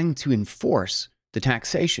trying to enforce the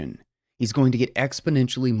taxation is going to get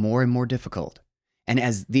exponentially more and more difficult. And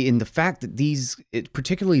in the fact that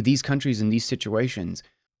particularly these countries in these situations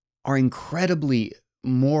are incredibly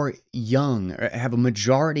more young, or have a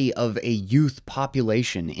majority of a youth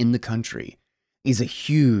population in the country, is a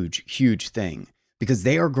huge, huge thing, because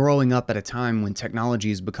they are growing up at a time when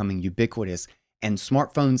technology is becoming ubiquitous and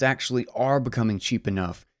smartphones actually are becoming cheap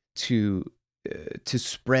enough to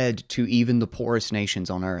spread to even the poorest nations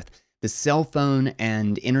on earth. The cell phone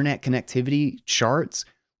and internet connectivity charts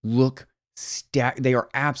they are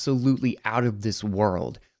absolutely out of this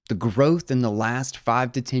world. The growth in the last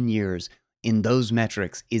 5 to 10 years in those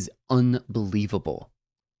metrics is unbelievable.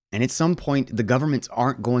 And at some point, the governments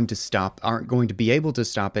aren't going to be able to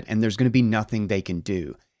stop it, and there's going to be nothing they can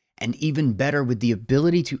do. And even better, with the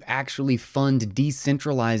ability to actually fund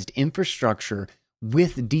decentralized infrastructure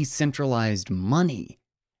with decentralized money,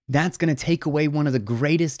 that's going to take away one of the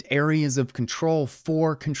greatest areas of control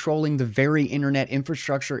for controlling the very internet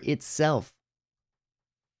infrastructure itself.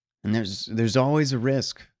 And there's always a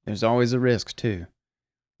risk. There's always a risk too.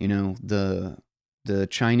 You know, the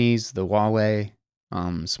Chinese, the Huawei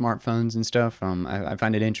smartphones and stuff. I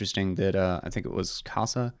find it interesting that I think it was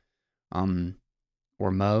Casa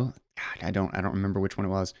or Mo. God, I don't remember which one it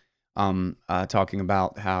was. Talking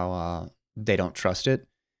about how they don't trust it.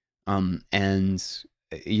 And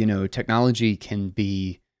technology can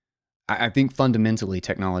be. I think fundamentally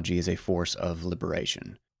technology is a force of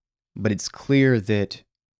liberation, but it's clear that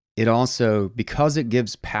it also, because it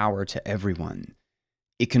gives power to everyone,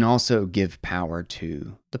 it can also give power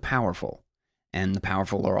to the powerful. And the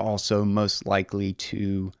powerful are also most likely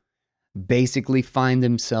to basically find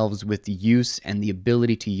themselves with the use and the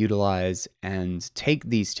ability to utilize and take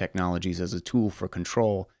these technologies as a tool for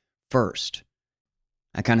control first.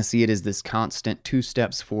 I kind of see it as this constant 2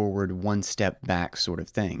 steps forward, 1 step back sort of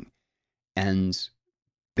thing. And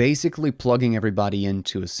basically plugging everybody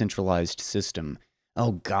into a centralized system.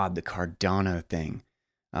 Oh God, the Cardano thing.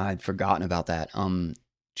 I'd forgotten about that.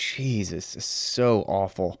 Jesus, it's so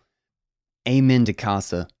awful. Amen to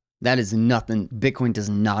Casa. That is nothing. Bitcoin does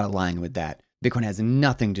not align with that. Bitcoin has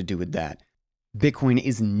nothing to do with that. Bitcoin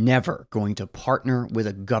is never going to partner with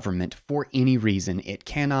a government for any reason. It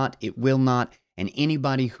cannot, it will not, and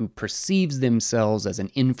anybody who perceives themselves as an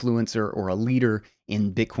influencer or a leader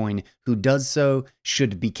in Bitcoin who does so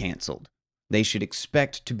should be canceled. They should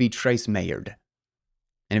expect to be Trace Mayered.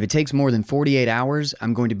 And if it takes more than 48 hours,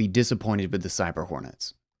 I'm going to be disappointed with the Cyber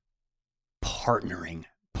Hornets. Partnering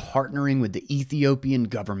with the Ethiopian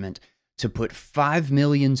government to put 5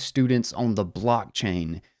 million students on the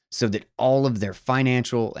blockchain so that all of their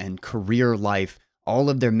financial and career life, all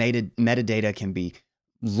of their metadata can be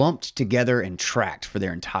lumped together and tracked for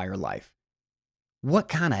their entire life. What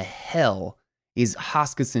kind of hell is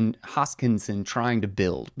Hoskinson trying to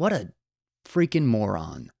build? What a freaking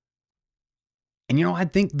moron. And I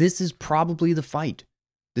think this is probably the fight.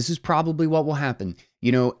 This is probably what will happen.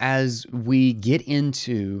 As we get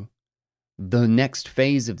into the next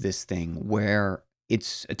phase of this thing where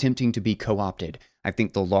it's attempting to be co-opted, I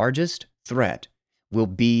think the largest threat will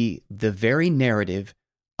be the very narrative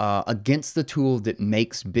against the tool that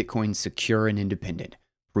makes Bitcoin secure and independent,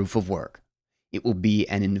 proof of work. It will be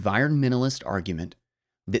an environmentalist argument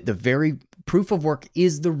that the very proof of work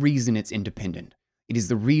is the reason it's independent. It is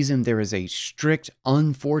the reason there is a strict,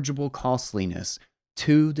 unforgeable costliness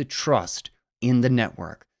to the trust in the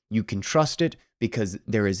network. You can trust it because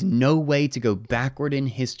there is no way to go backward in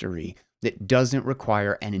history that doesn't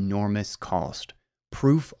require an enormous cost.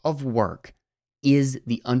 Proof of work is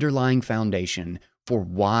the underlying foundation for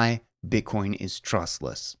why Bitcoin is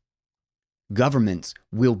trustless. Governments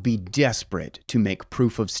will be desperate to make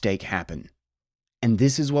proof of stake happen. And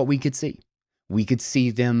this is what we could see. We could see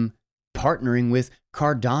them partnering with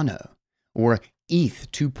Cardano or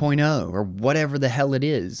ETH 2.0 or whatever the hell it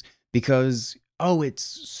is because, it's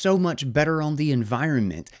so much better on the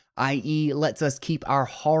environment, i.e. lets us keep our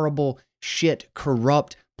horrible, shit,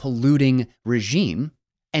 corrupt, polluting regime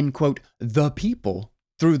and, quote, the people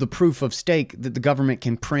through the proof of stake that the government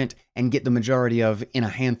can print and get the majority of in a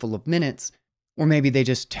handful of minutes, or maybe they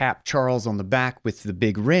just tap Charles on the back with the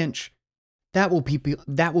big wrench, that will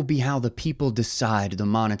be how the people decide the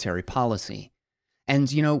monetary policy.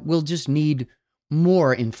 And, we'll just need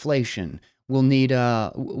more inflation. We'll need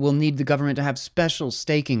the government to have special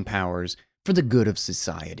staking powers for the good of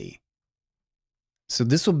society. So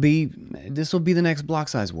this will be the next block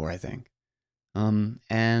size war, I think.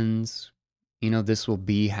 This will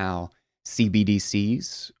be how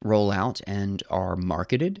CBDCs roll out and are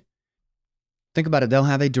marketed. Think about it. They'll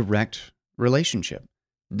have a direct relationship.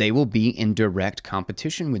 They will be in direct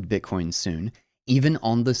competition with Bitcoin soon, even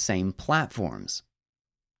on the same platforms.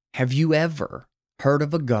 Have you ever heard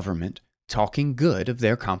of a government talking good of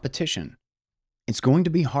their competition? It's going to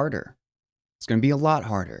be harder. It's going to be a lot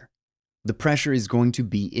harder. The pressure is going to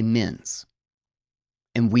be immense.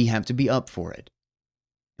 And we have to be up for it.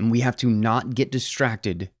 And we have to not get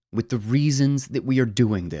distracted with the reasons that we are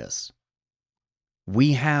doing this.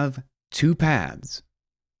 We have two paths.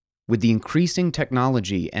 With the increasing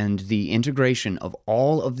technology and the integration of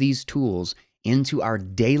all of these tools into our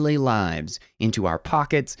daily lives, into our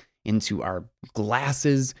pockets, into our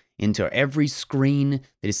glasses, into every screen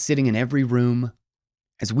that is sitting in every room,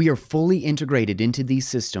 as we are fully integrated into these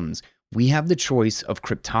systems, we have the choice of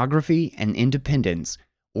cryptography and independence,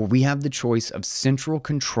 or we have the choice of central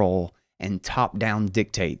control and top-down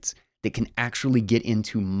dictates that can actually get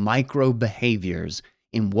into micro behaviors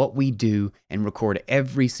in what we do and record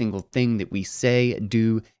every single thing that we say,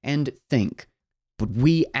 do, and think. But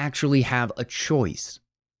we actually have a choice.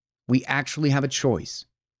 We actually have a choice.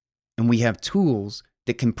 And we have tools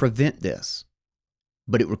that can prevent this.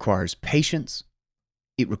 But it requires patience.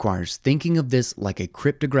 It requires thinking of this like a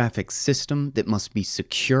cryptographic system that must be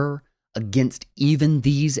secure against even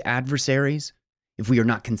these adversaries. If we are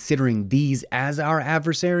not considering these as our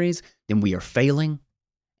adversaries, then we are failing.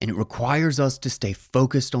 And it requires us to stay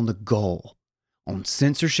focused on the goal, on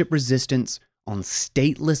censorship resistance, on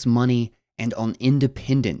stateless money, and on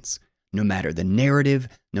independence, no matter the narrative,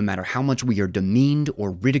 no matter how much we are demeaned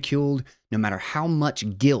or ridiculed, no matter how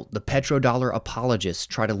much guilt the petrodollar apologists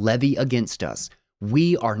try to levy against us.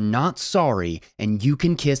 We are not sorry, and you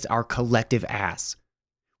can kiss our collective ass.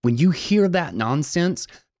 When you hear that nonsense,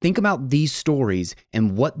 think about these stories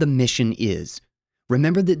and what the mission is.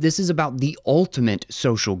 Remember that this is about the ultimate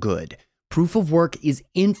social good. Proof of work is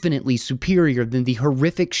infinitely superior than the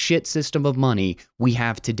horrific shit system of money we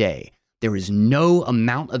have today. There is no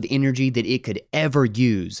amount of energy that it could ever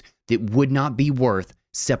use that would not be worth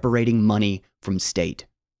separating money from state.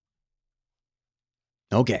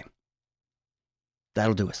 Okay.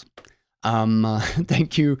 That'll do us.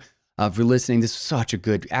 Thank you for listening. This is such a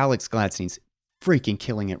good... Alex Gladstein's freaking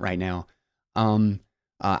killing it right now.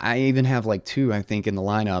 I even have like two, I think, in the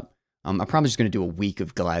lineup. I'm probably just going to do a week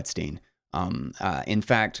of Gladstein. In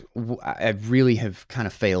fact, I really have kind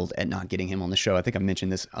of failed at not getting him on the show. I think I've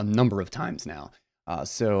mentioned this a number of times now.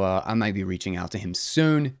 So I might be reaching out to him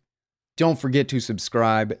soon. Don't forget to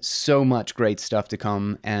subscribe. So much great stuff to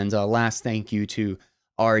come. And last thank you to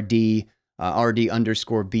RD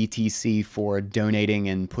 _BTC for donating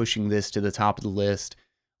and pushing this to the top of the list.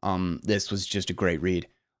 This was just a great read.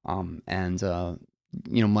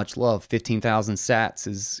 Much love. 15,000 sats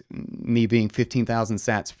is me being 15,000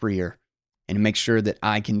 sats freer. And to make sure that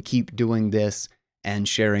I can keep doing this and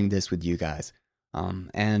sharing this with you guys.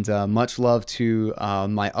 Much love to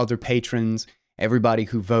my other patrons, everybody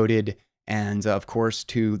who voted, and of course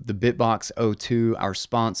to the BitBox02, our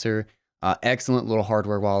sponsor. Excellent little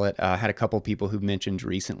hardware wallet. Had a couple people who mentioned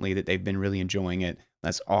recently that they've been really enjoying it.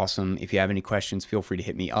 That's awesome. If you have any questions, feel free to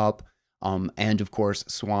hit me up. And of course,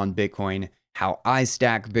 Swan Bitcoin, how I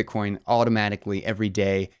stack Bitcoin automatically every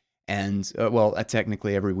day and,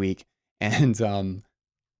 technically every week. And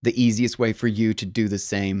the easiest way for you to do the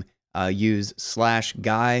same, use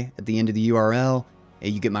 /guy at the end of the URL.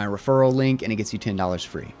 You get my referral link and it gets you $10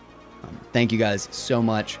 free. Thank you guys so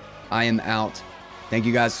much. I am out. Thank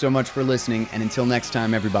you guys so much for listening. And until next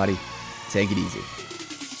time, everybody, take it easy.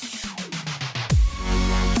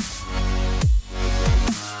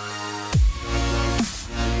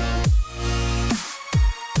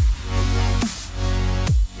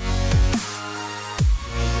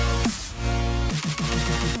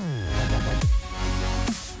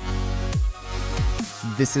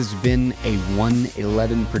 This has been a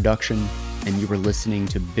 111 production, and you were listening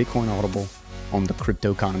to Bitcoin Audible on the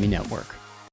Crypto Economy Network.